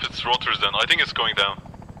and one of its rotors then. I think it's going down.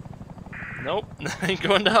 Nope, ain't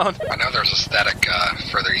going down. I know there's a static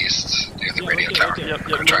further east near the radio tower. Yep,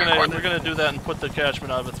 We're trying we're gonna do that and put the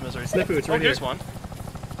Kajman out of its misery. Snifu, it's right here's here. one.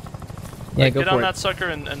 Yeah, go Get for on it. that sucker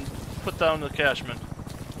and put down the Kajman.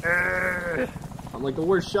 I'm like the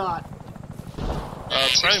worst shot.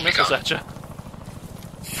 Firing missiles at you.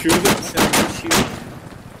 Shoot it, shoot.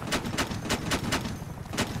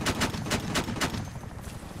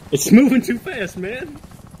 It's moving too fast, man.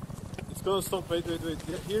 It's gonna stop. Wait. Yeah,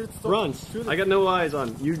 here it stops. Run. Shoot it. I got no eyes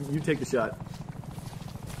on. You take the shot.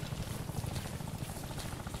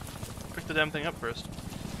 Pick the damn thing up first.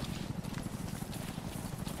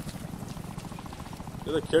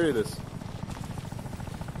 You gotta carry this.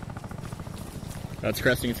 It's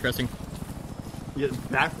cresting, it's cresting. Yeah,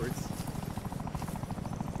 backwards.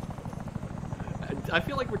 I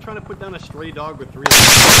feel like we're trying to put down a stray dog with 3.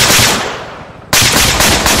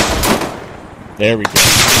 There we go.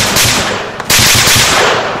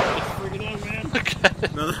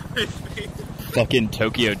 Fucking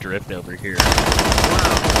Tokyo Drift over here.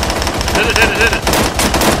 Hit it!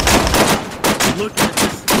 Look at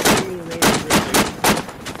this.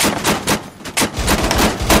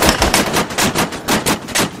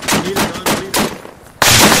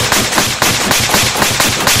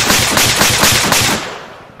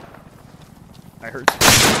 I heard.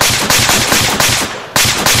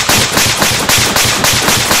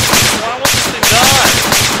 Why won't this thing die?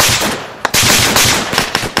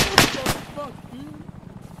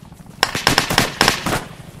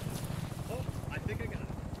 Oh, I think I got it.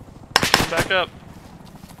 Back up.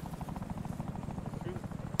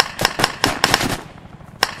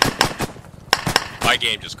 My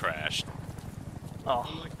game just crashed. Oh.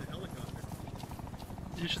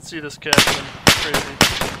 You should see this Kajman. Crazy.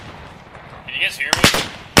 Can you guys hear me?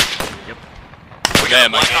 Yep. We got a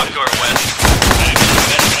Blackhawk to our west.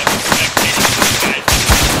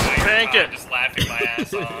 Crank it! I'm just laughing my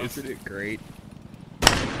ass off. Isn't it great?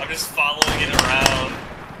 I'm just following it around.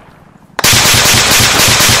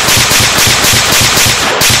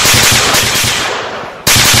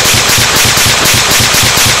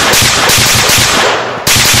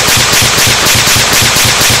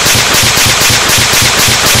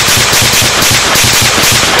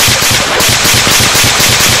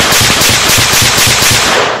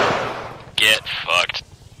 Get fucked.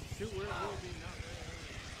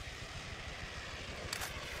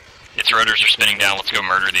 Now let's go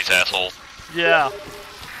murder these assholes. Yeah.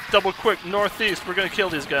 Double quick, northeast. We're gonna kill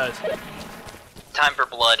these guys. Time for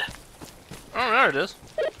blood. Oh, there it is.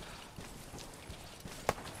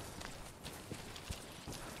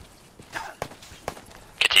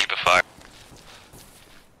 Katiba fire.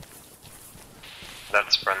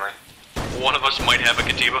 That's friendly. One of us might have a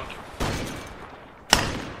Katiba.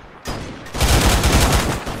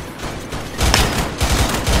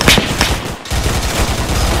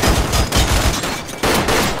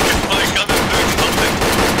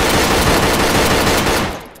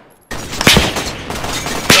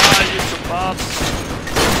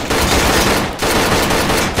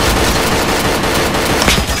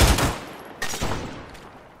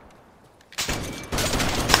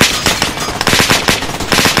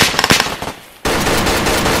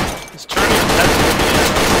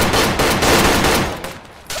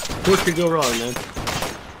 What could go wrong, man?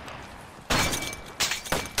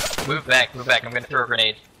 Move back, I'm gonna throw a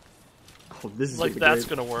grenade. Oh, this is like that's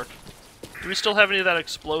gonna work. Do we still have any of that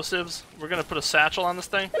explosives? We're gonna put a satchel on this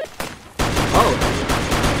thing? Oh!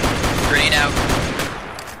 Grenade out.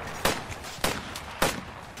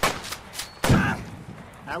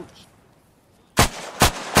 Ouch.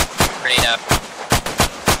 Grenade out.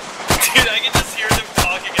 Dude, I can just hear them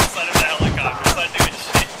talking inside of the helicopter. It's not doing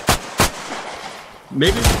shit.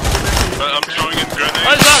 Maybe. I'm throwing in grenades.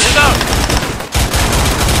 Oh, he's out! He's out!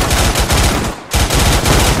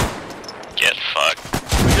 Get fucked.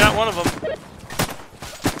 We got one of them.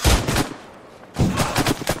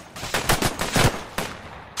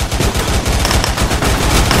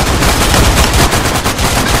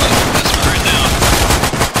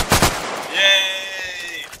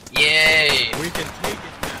 Yay! We can take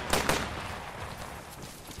it now.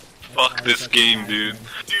 Fuck this game, dude.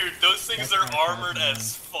 Dude, those things are armored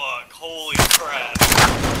as fuck. Holy crap.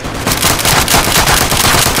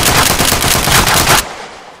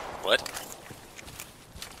 What?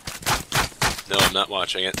 No, I'm not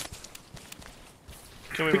watching it.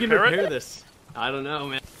 Can we can repair repair it? this. I don't know,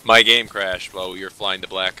 man. My game crashed while we were flying the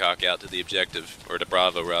Blackhawk out to the objective, or to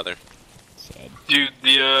Bravo, rather. Sad. Dude,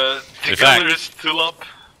 the In gunner fact, is still up.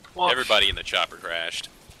 Watch. Everybody in the chopper crashed.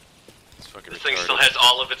 It's fucking This thing retarded. still has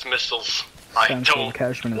all of its missiles. I don't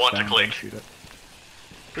Kajman is want to down, click. don't shoot it.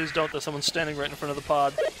 Please don't, there's someone standing right in front of the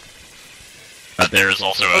pod. There is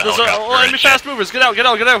also a there's helicopter. enemy fast movers! Get out, get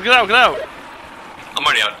out, get out, get out, get out! I'm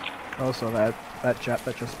already out. Also, that jet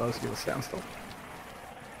that just supposed to be with Standstill.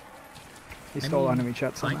 He stole enemy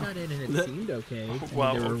jet I somehow. got in and it seemed okay. I mean,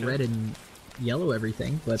 Wow, they were okay. red and yellow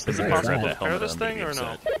everything, but Is it besides possible to that, repair this thing, or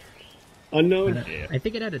no? Unknown. I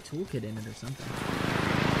think it had a toolkit in it or something.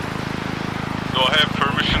 Do I have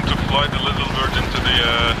permission to fly the little bird into the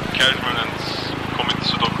Kajman and commit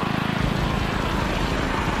Sudoku?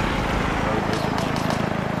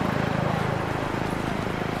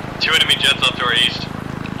 Two enemy jets off to our east.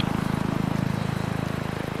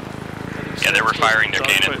 Yeah, they were firing their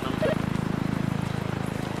cannon.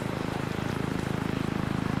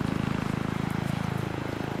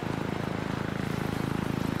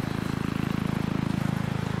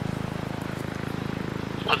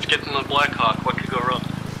 Let's get in the Blackhawk. What could go wrong?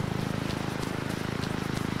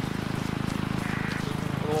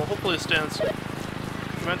 Well, hopefully it stands.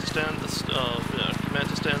 Command to stand. Yeah. Command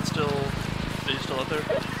to stand still. Are you still out there?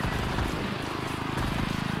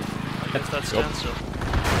 I guess that's standstill.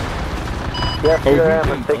 Yes, here I am.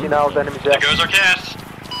 I'm taking out enemy jet. There goes our cast.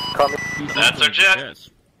 Coming. That's our jet.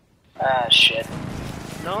 Ah, shit.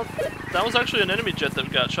 No, that was actually an enemy jet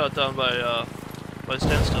that got shot down by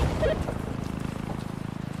Standstill.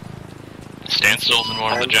 Standstill's in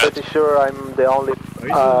one of the I'm jets. pretty sure I'm the only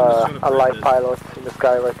alive pilot in the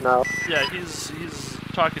sky right now. Yeah, he's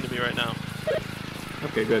talking to me right now.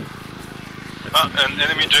 Okay, good. An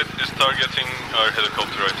enemy jet is targeting our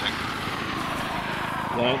helicopter, I think.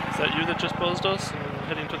 What? Is that you that just posed us and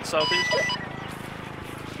heading to the southeast?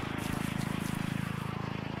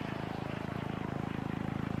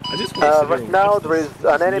 I just want to right now there is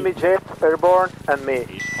an enemy jet airborne and me.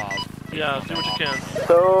 Yeah, do what you can.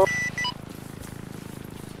 So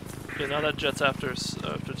Okay, now that jet's after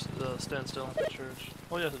Standstill at the church.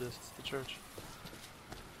 Oh yes, it is. It's the church.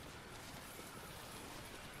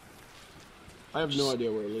 I have no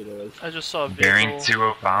idea where Lito is. I just saw a vehicle. Bearing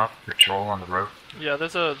 205, patrol on the road. Yeah,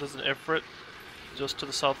 there's an ifrit just to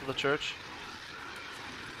the south of the church.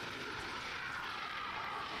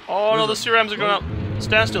 Oh no, the CRMs are going up.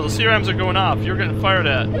 Standstill, the CRMs are going off. You're getting fired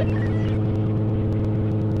at. Yeah,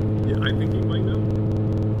 I think he might know.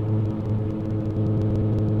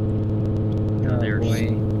 Oh boy,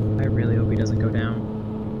 I really hope he doesn't go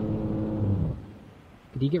down.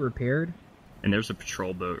 Did he get repaired? And there's a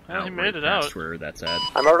patrol boat out he made right it past out. where that's at.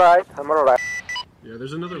 I'm alright. Yeah,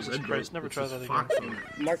 there's another Jesus red Christ, boat. never It's try just that fucked again.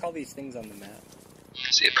 up. Mark all these things on the map.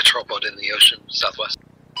 See a patrol boat in the ocean, southwest.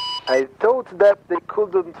 I thought that they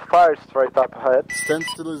couldn't fire straight up ahead.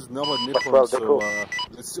 Standstill is not a Nippon, Well, they so could.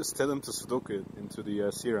 let's just tell them to Sudoku it into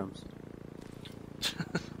the CRAMs.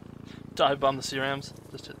 Dive bomb the CRAMs.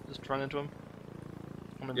 Just run into them.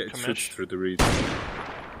 I'm in Yeah, the switch commish. through the reeds.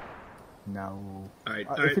 No. Alright,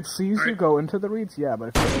 If it sees you, go into the reeds, yeah, but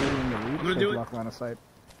if you're already in the reeds, gonna take do it. luck line of sight.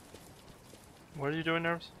 What are you doing,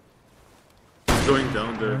 Nerves? It's going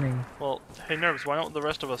down there. Well, hey Nerves, why don't the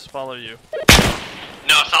rest of us follow you?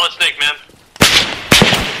 No, solid snake, man.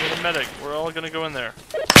 You're the medic. We're all gonna go in there.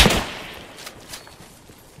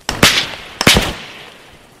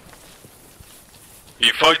 We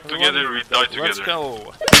fight together, we die together. Let's go.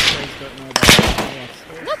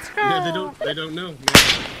 Let's go. Yeah, they don't know, man.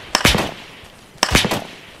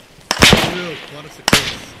 No, a lot of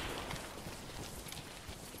success.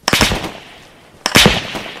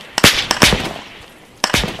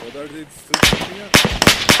 What are they still shooting at?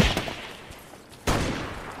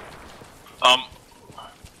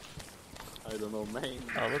 I don't know, man.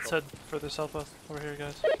 Let's head further southwest. Over here,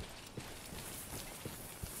 guys.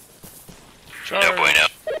 No bueno.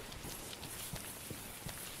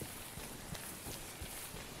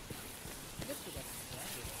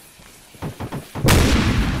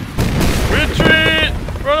 Retreat!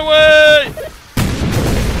 Run away!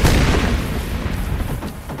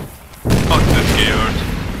 Fuck this scared.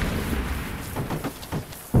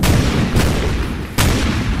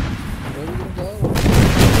 Where are we gonna go?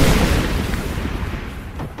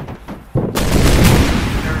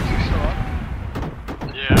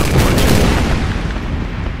 Yeah,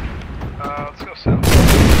 Let's go south.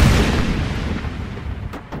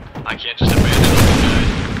 I can't just abandon those guys.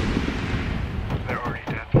 They're already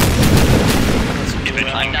dead.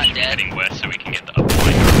 I'm not dead. Heading west so we can get the upline on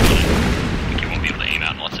it. I think you won't be able to aim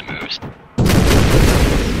out unless it moves.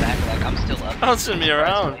 Back, like, I'm still up. Don't send me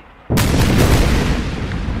around.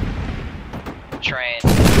 Try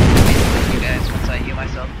and you guys once I heal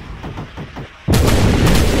myself.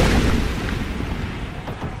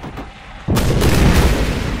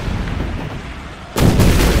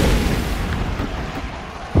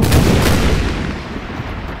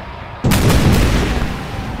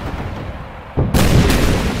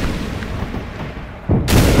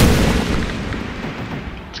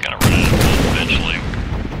 It's gonna run out of fuel eventually.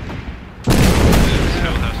 This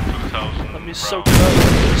hill has 2,000 Let me soak it up.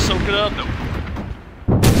 Let me soak it up.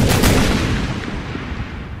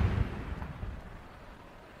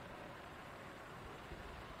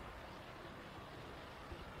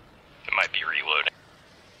 It might be reloading.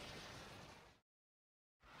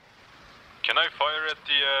 Can I fire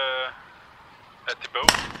at the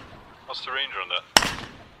boat? What's the range on that?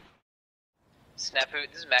 Snafu,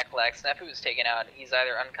 this is Mac Black. Snafu is taken out. He's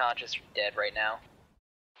either unconscious or dead right now.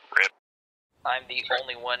 Rip. I'm the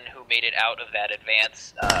only one who made it out of that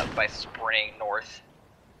advance by sprinting north.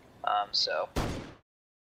 So.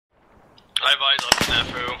 I have eyes on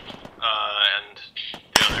Snafu, and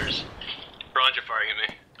the others. Roger firing at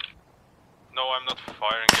me. No, I'm not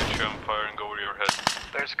firing at you, I'm firing over your head.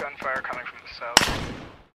 There's gunfire coming from the south.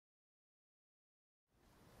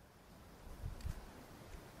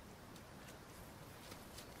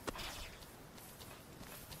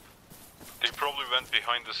 They probably went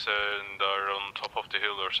behind us and are on top of the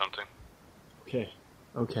hill or something. Okay.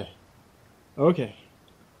 Okay. Okay.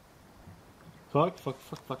 Fuck.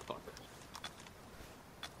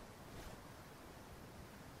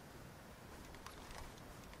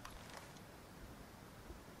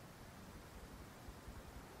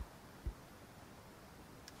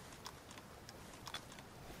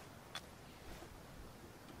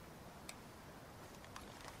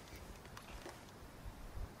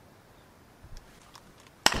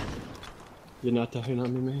 You're not dying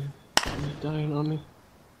on me, man. You're not dying on me.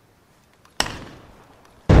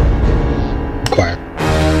 Quiet.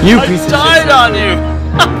 You I piece of died shit. on you!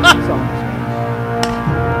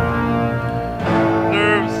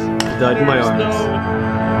 Nerves. You died in my arms.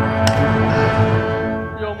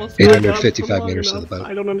 No. You almost 855 meters to the boat.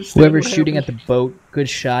 I don't understand. Whoever's shooting at the boat, good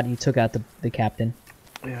shot. You took out the captain.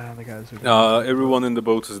 Yeah, the guys are Everyone in the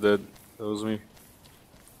boat is dead. That was me.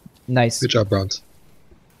 Nice. Good job, Bronze.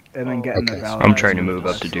 And then get in the valley. I'm trying to move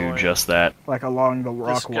up to do just that. Like along the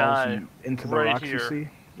rock walls guy and into the right rocks here. you see.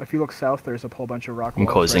 If you look south, there's a whole bunch of rock I'm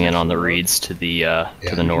walls. closing right in next on to the road. reeds to the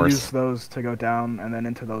You north. use those to go down and then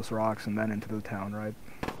into those rocks and then into the town, right?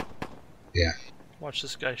 Yeah. Watch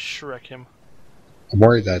this guy Shrek him. I'm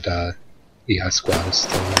worried that EI squad is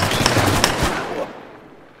still around.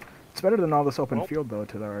 It's It's better than all this open field, though,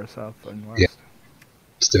 to our south and west. Yeah.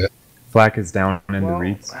 Let's do it. Flak is down in the Well,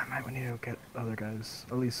 reeds. I might need to get other guys,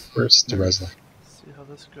 at least. Where's the Resla? See how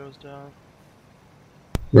this goes down.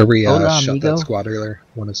 Where we Hold on, shot amigo. that squad earlier.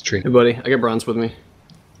 One is tree. Hey, buddy, I got bronze with me.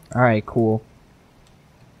 Alright, cool.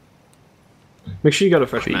 Make sure you got a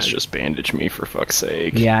fresh Please mag. just bandage me for fuck's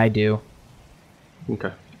sake. Yeah, I do.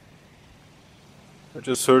 Okay. I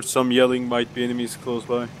just heard some yelling, might be enemies close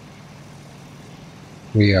by.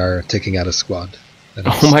 We are taking out a squad. that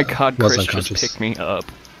Oh is, my god, was Chris unconscious. just picked me up.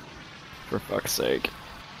 For fuck's sake.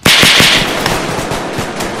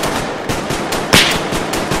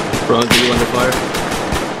 Bronze, are you under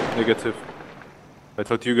fire? Negative. I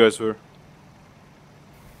thought you guys were.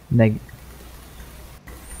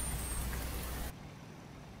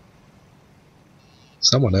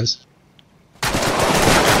 Someone is.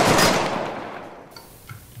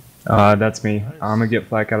 That's me. I'm gonna get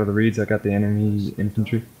Flak out of the reeds. I got the enemy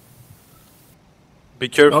infantry. Be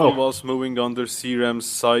careful whilst moving under CRAM's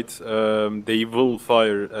site. They will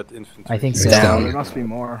fire at infantry. I think so. There must be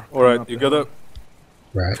more. Alright, you gotta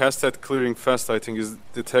Right. cast that clearing fast, I think. Is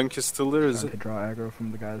the tank is still there, is To it? draw aggro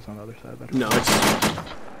from the guys on the other side. That's No, it's...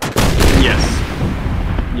 Yes.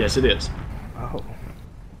 Yes, it is. Oh.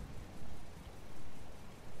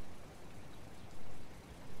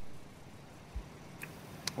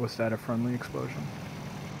 Was that a friendly explosion?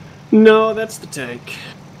 No, that's the tank.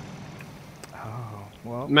 Oh,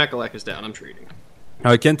 well. Makalak is down, I'm treating.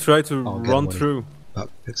 I can try to I'll get run one. through. Oh,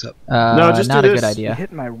 picks up. No, just not do a this. good He idea.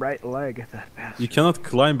 hit my right leg, that bastard. You cannot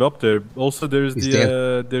climb up there. Also, there's He's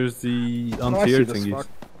there's the Oh, I see anti-air this thingies.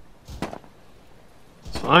 fuck.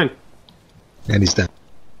 It's fine. And he's down.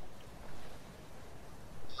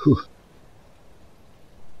 Whew.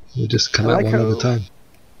 We just come I out like one at how- a time.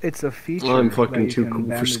 It's a feature. I'm fucking that you too can cool for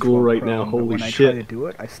bandage school while right prone, now, but holy when I try to shit. do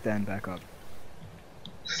it, I stand back up.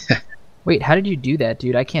 Wait, how did you do that,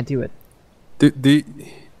 dude? I can't do it. The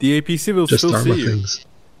APC will Just still armor see you. things.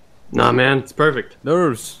 Nah, man, it's perfect.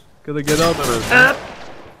 Nerves. Gotta get out of it.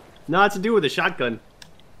 Not to do with a shotgun.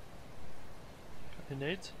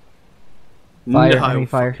 Nades? Fire, no, enemy I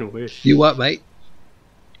fire. fucking wish. You what, mate?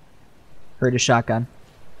 Heard a shotgun.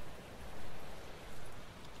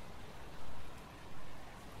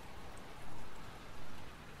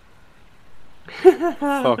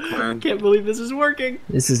 Fuck, man. Can't believe this is working.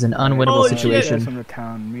 This is an unwinnable Holy shit. situation. From the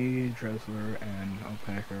town, me, Dresler, and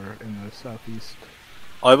Opec are in the southeast.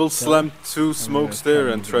 I will slam two smokes there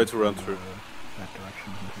and try to run through. That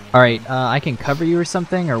direction. Alright, I can cover you or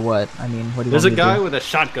something, or what? I mean, what do you There's a want me to guy do? with a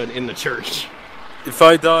shotgun in the church. If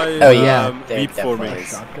I die, Oh, yeah. beep for me.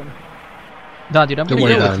 Shotgun? No, dude, I'm Don't gonna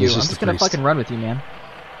worry go about with him, you. he's I'm just just a gonna priest. fucking run with you, man.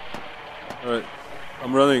 Alright.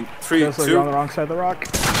 I'm running. 3, Dresler, 2. you're on the wrong side of the rock.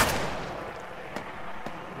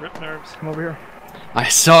 Rip nerves. Come over here. I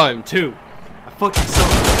saw him too. I fucking saw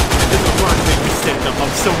him. This is why I made me stand up. I'm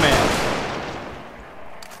so mad.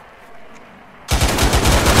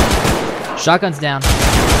 Shotgun's down.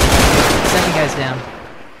 Second guy's down.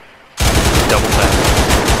 Double tap.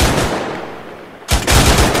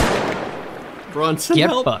 Bronson, Get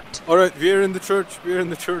help. fucked. Alright, we're in the church. We're in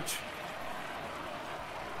the church.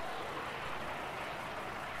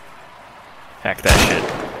 Hack that shit.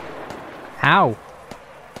 How?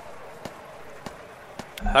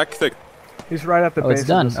 Hack the... He's right at the Oh, base. it's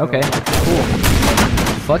done. Of the Okay, cool.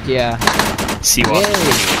 Fuck yeah. Seawalk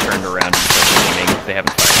Yay. turned around and started aiming. They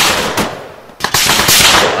haven't fired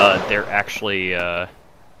yet. They're actually, Oh,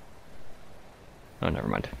 never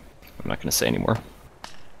mind. I'm not gonna say anymore.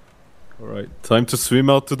 Alright, time to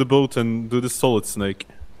swim out to the boat and do the solid snake.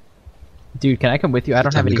 Dude, can I come with you? I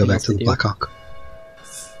don't have Time to go anything back else to to the do. Black Hawk.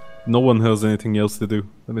 No one has anything else to do.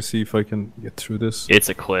 Let me see if I can get through this. It's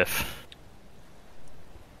a cliff.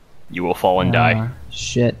 You will fall and die.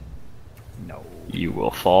 Shit. No. You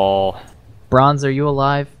will fall. Bronze, are you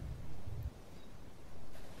alive?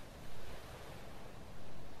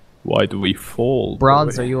 Why do we fall?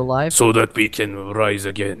 Bronze, boy? are you alive? So that we can rise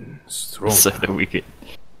again. Strong. So that we could.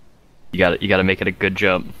 You gotta make it a good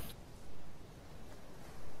jump.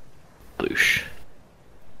 Boosh.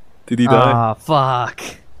 Did he die? Ah, fuck.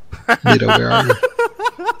 Nito, where are you?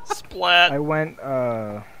 Splat. I went,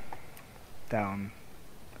 down.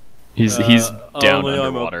 He's down only I'm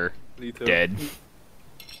underwater, Lito. dead.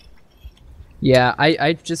 Yeah,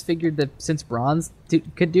 I just figured that since Bronze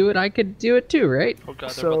could do it, I could do it too, right? Oh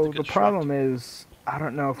god, they're about So to the get problem is, I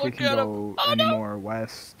don't know if we Look can at him. go any more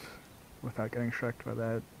west without getting shreked by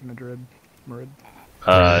that Madrid.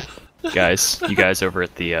 Guys, you guys over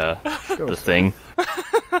at the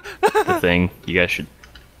thing, you guys should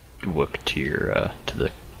look to your to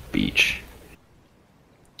the beach.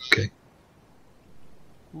 Okay.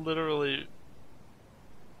 Literally.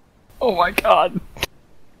 Oh my god!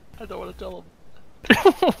 I don't want to tell him.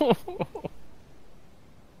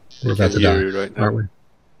 We're about to die, right aren't we?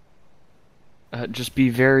 Just be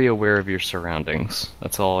very aware of your surroundings.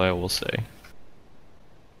 That's all I will say.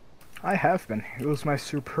 I have been. It was my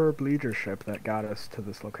superb leadership that got us to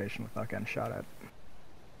this location without getting shot at.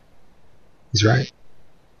 He's right.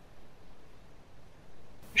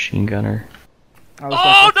 Machine gunner. I was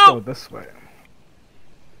like, let's go this way.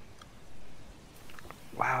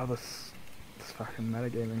 Wow, this fucking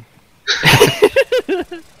metagaming.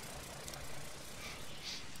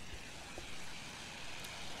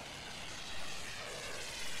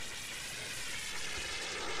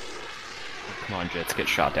 Come on, Jets, get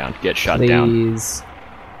shot down. Get shot down. Please.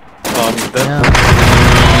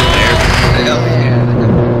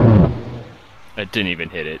 I didn't even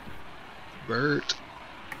hit it. Bert.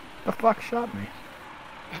 The fuck shot me?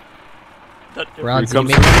 Ron, Here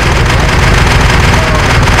comes- You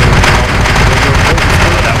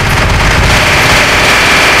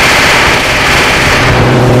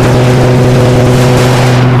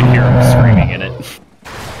can hear him screaming in it.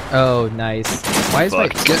 Oh, nice. Why is my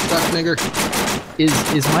Get fucked, nigger.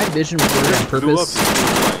 is my vision blurred on purpose?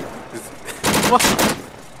 What?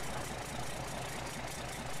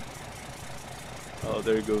 Oh,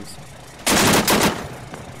 there it goes.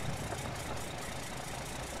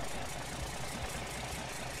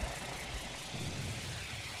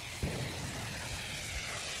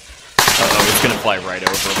 Uh-oh, it's gonna fly right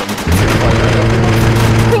over them. It's gonna fly right over them.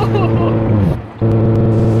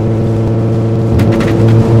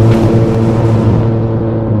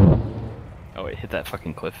 Oh, it hit that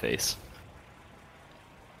fucking cliff face.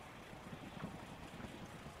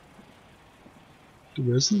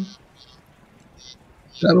 Where's he?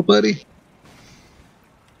 Battle buddy?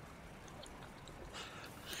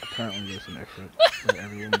 Apparently there's an ifrit that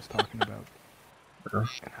everyone was talking about. And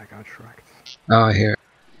I got shreked. Oh, I hear it.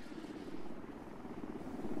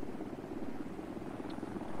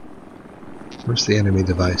 Where's the enemy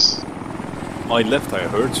device? My left eye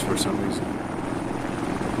hurts for some reason.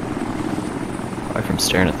 Probably from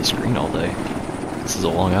staring at the screen all day. This is a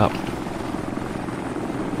long up.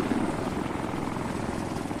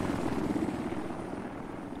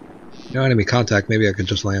 No enemy contact, maybe I could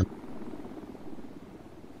just land.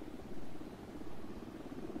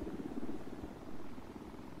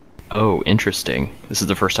 Oh, interesting. This is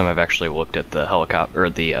the first time I've actually looked at the helicopter, or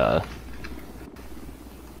the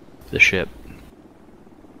ship.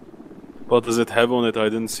 What does it have on it? I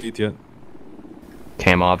didn't see it yet.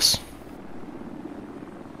 Camovs.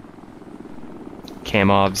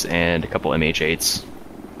 Camovs and a couple MH8s.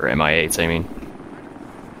 Or MI8s, I mean.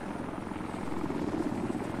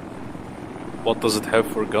 What does it have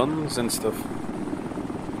for guns and stuff?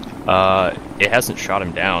 It hasn't shot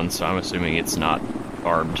him down, so I'm assuming it's not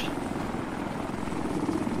armed.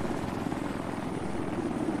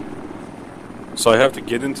 So I have to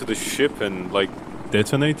get into the ship and, like,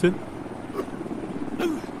 detonate it?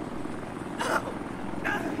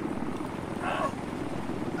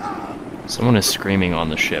 Someone is screaming on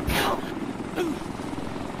the ship.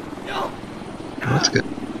 That's good.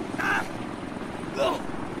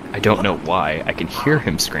 I don't know why. I can hear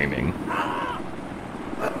him screaming.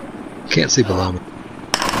 Can't see below me.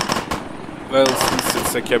 Well, since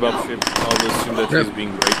it's a kebab ship, I'll assume that he's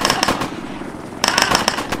being raped.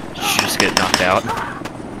 Did you just get knocked out?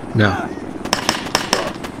 No.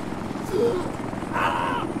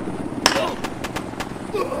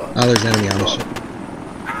 Oh, there's enemy on the ship.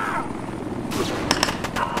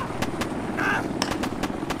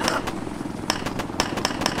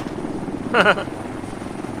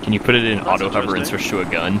 Can you put it in auto hover and switch to a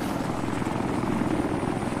gun?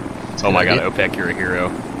 Oh my god, Opec, you're a hero.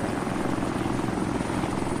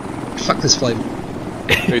 Fuck this flight.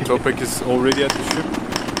 Wait, Opec is already at the ship?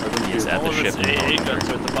 He's at the ship. AA guns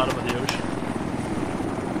are at the bottom of the ocean.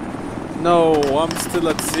 No, I'm still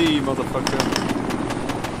at sea, motherfucker.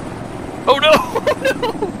 Oh no!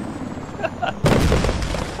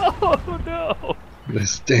 Oh no!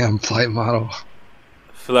 This damn flight model.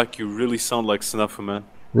 I feel like you really sound like Snuffer, man.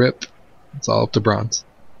 Rip. It's all up to bronze.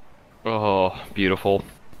 Oh, beautiful.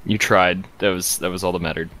 You tried. That was all that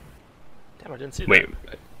mattered. Damn, I didn't see Wait.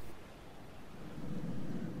 that.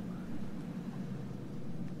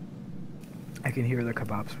 I can hear the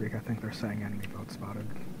kebab speak. I think they're saying enemy boat spotted.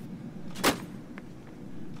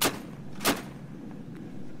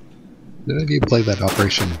 Did any of you play that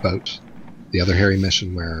Operation Boat? The other hairy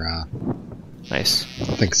mission where, Nice.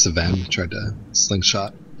 I think Savan tried to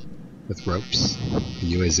slingshot with ropes a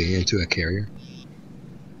UAZ into a carrier.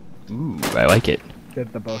 Ooh, I like it.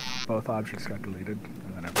 Both objects got deleted,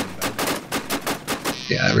 and then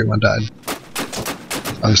Yeah, everyone died.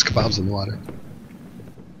 Oh, there's kebabs in the water.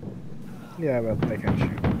 Yeah, but they can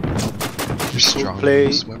shoot. You're strong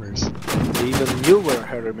play swimmers. the even newer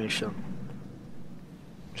Harry mission.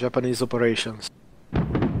 Japanese operations.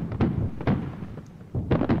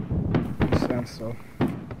 Standstill.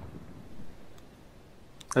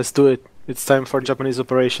 Let's do it. It's time for Japanese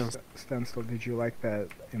operations. Standstill, did you like that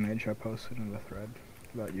image I posted in the thread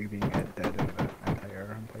about you being dead in the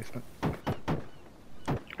anti-air emplacement?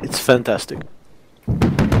 It's fantastic.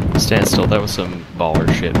 Standstill, that was some baller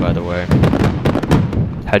shit, by the way.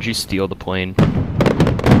 How'd you steal the plane?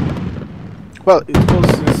 Well, it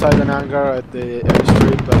was inside an hangar at the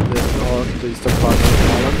airstrip at the northeastern part of the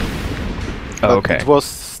island. Oh, okay. It was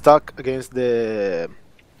stuck against the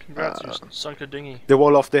Congrats, you sunk a dinghy. the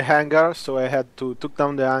wall of the hangar, so I had to took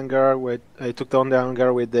down the hangar with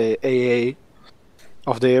the AA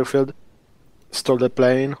of the airfield, stole the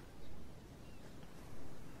plane,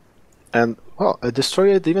 and well, I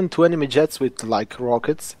destroyed even 2 enemy jets with like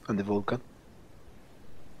rockets and the Vulcan.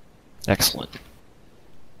 Excellent.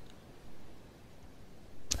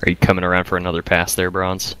 Are you coming around for another pass there,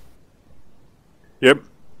 Bronze? Yep.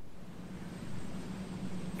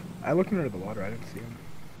 I looked under the water, I didn't see them.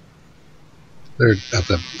 They're at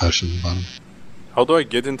the ocean bottom. How do I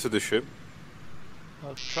get into the ship?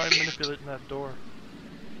 Try manipulating that door.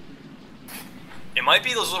 It might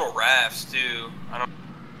be those little rafts too. I don't.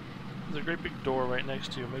 There's a great big door right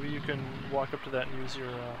next to you. Maybe you can walk up to that and use your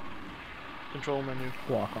control menu.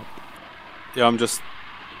 Walk up. Yeah, I'm just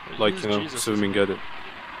like, Use you know, Jesus, swimming at it.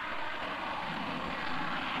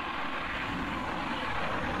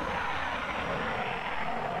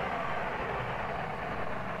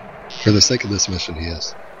 For the sake of this mission, he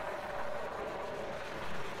is.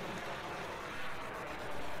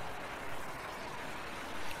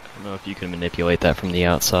 I don't know if you can manipulate that from the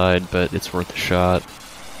outside, but it's worth a shot.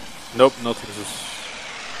 Nope, nothing.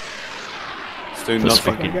 It's doing Those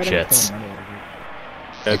nothing. fucking jets.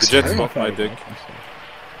 Yeah, the jet's off my dick.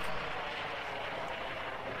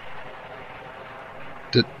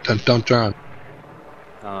 Don't drown.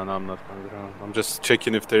 No, I'm not going to drown. I'm just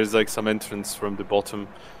checking if there's like some entrance from the bottom.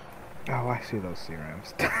 Oh, I see those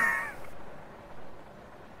C-rams.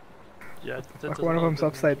 Yeah, Like one of them's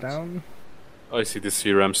upside down. I see the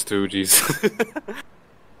C-rams too, jeez.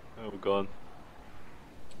 Oh god.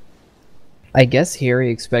 I guess Harry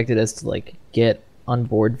expected us to like get on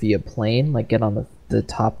board via plane, like get on the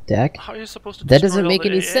top deck. How are you supposed to That destroy doesn't all make the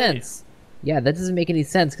any AA? sense. Yeah, that doesn't make any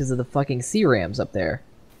sense because of the fucking C-rams up there.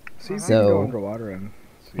 See, if you So go underwater and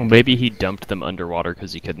Well, maybe he dumped them underwater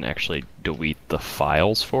because he couldn't actually delete the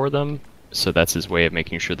files for them. So that's his way of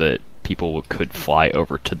making sure that people could fly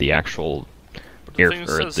over to the actual The thing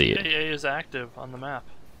says AA is active on the map.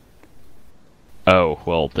 Oh,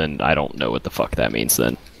 well then I don't know what the fuck that means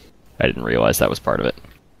then. I didn't realize that was part of it.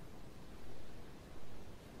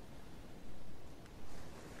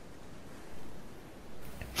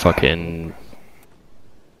 Fucking...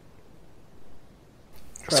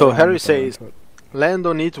 So Harry says, land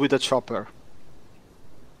on it with a chopper.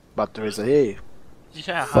 But there is a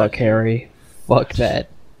Yeah. fuck Harry. Fuck that.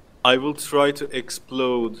 I will try to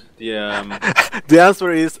explode the The answer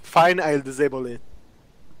is, fine, I'll disable it.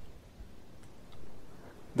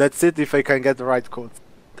 That's it if I can get the right code.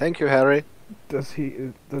 Thank you, Harry. Does he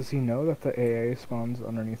know that the AA spawns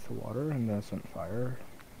underneath the water and doesn't fire?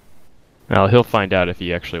 Well, he'll find out if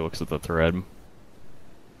he actually looks at the thread.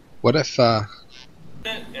 What if, No,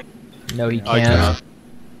 he I can't.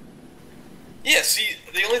 Yeah, see,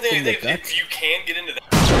 the only thing I think is if you can get into that.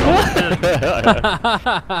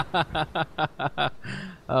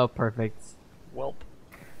 Oh, perfect. Welp.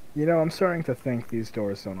 You know, I'm starting to think these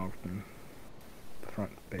doors don't open the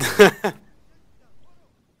front base.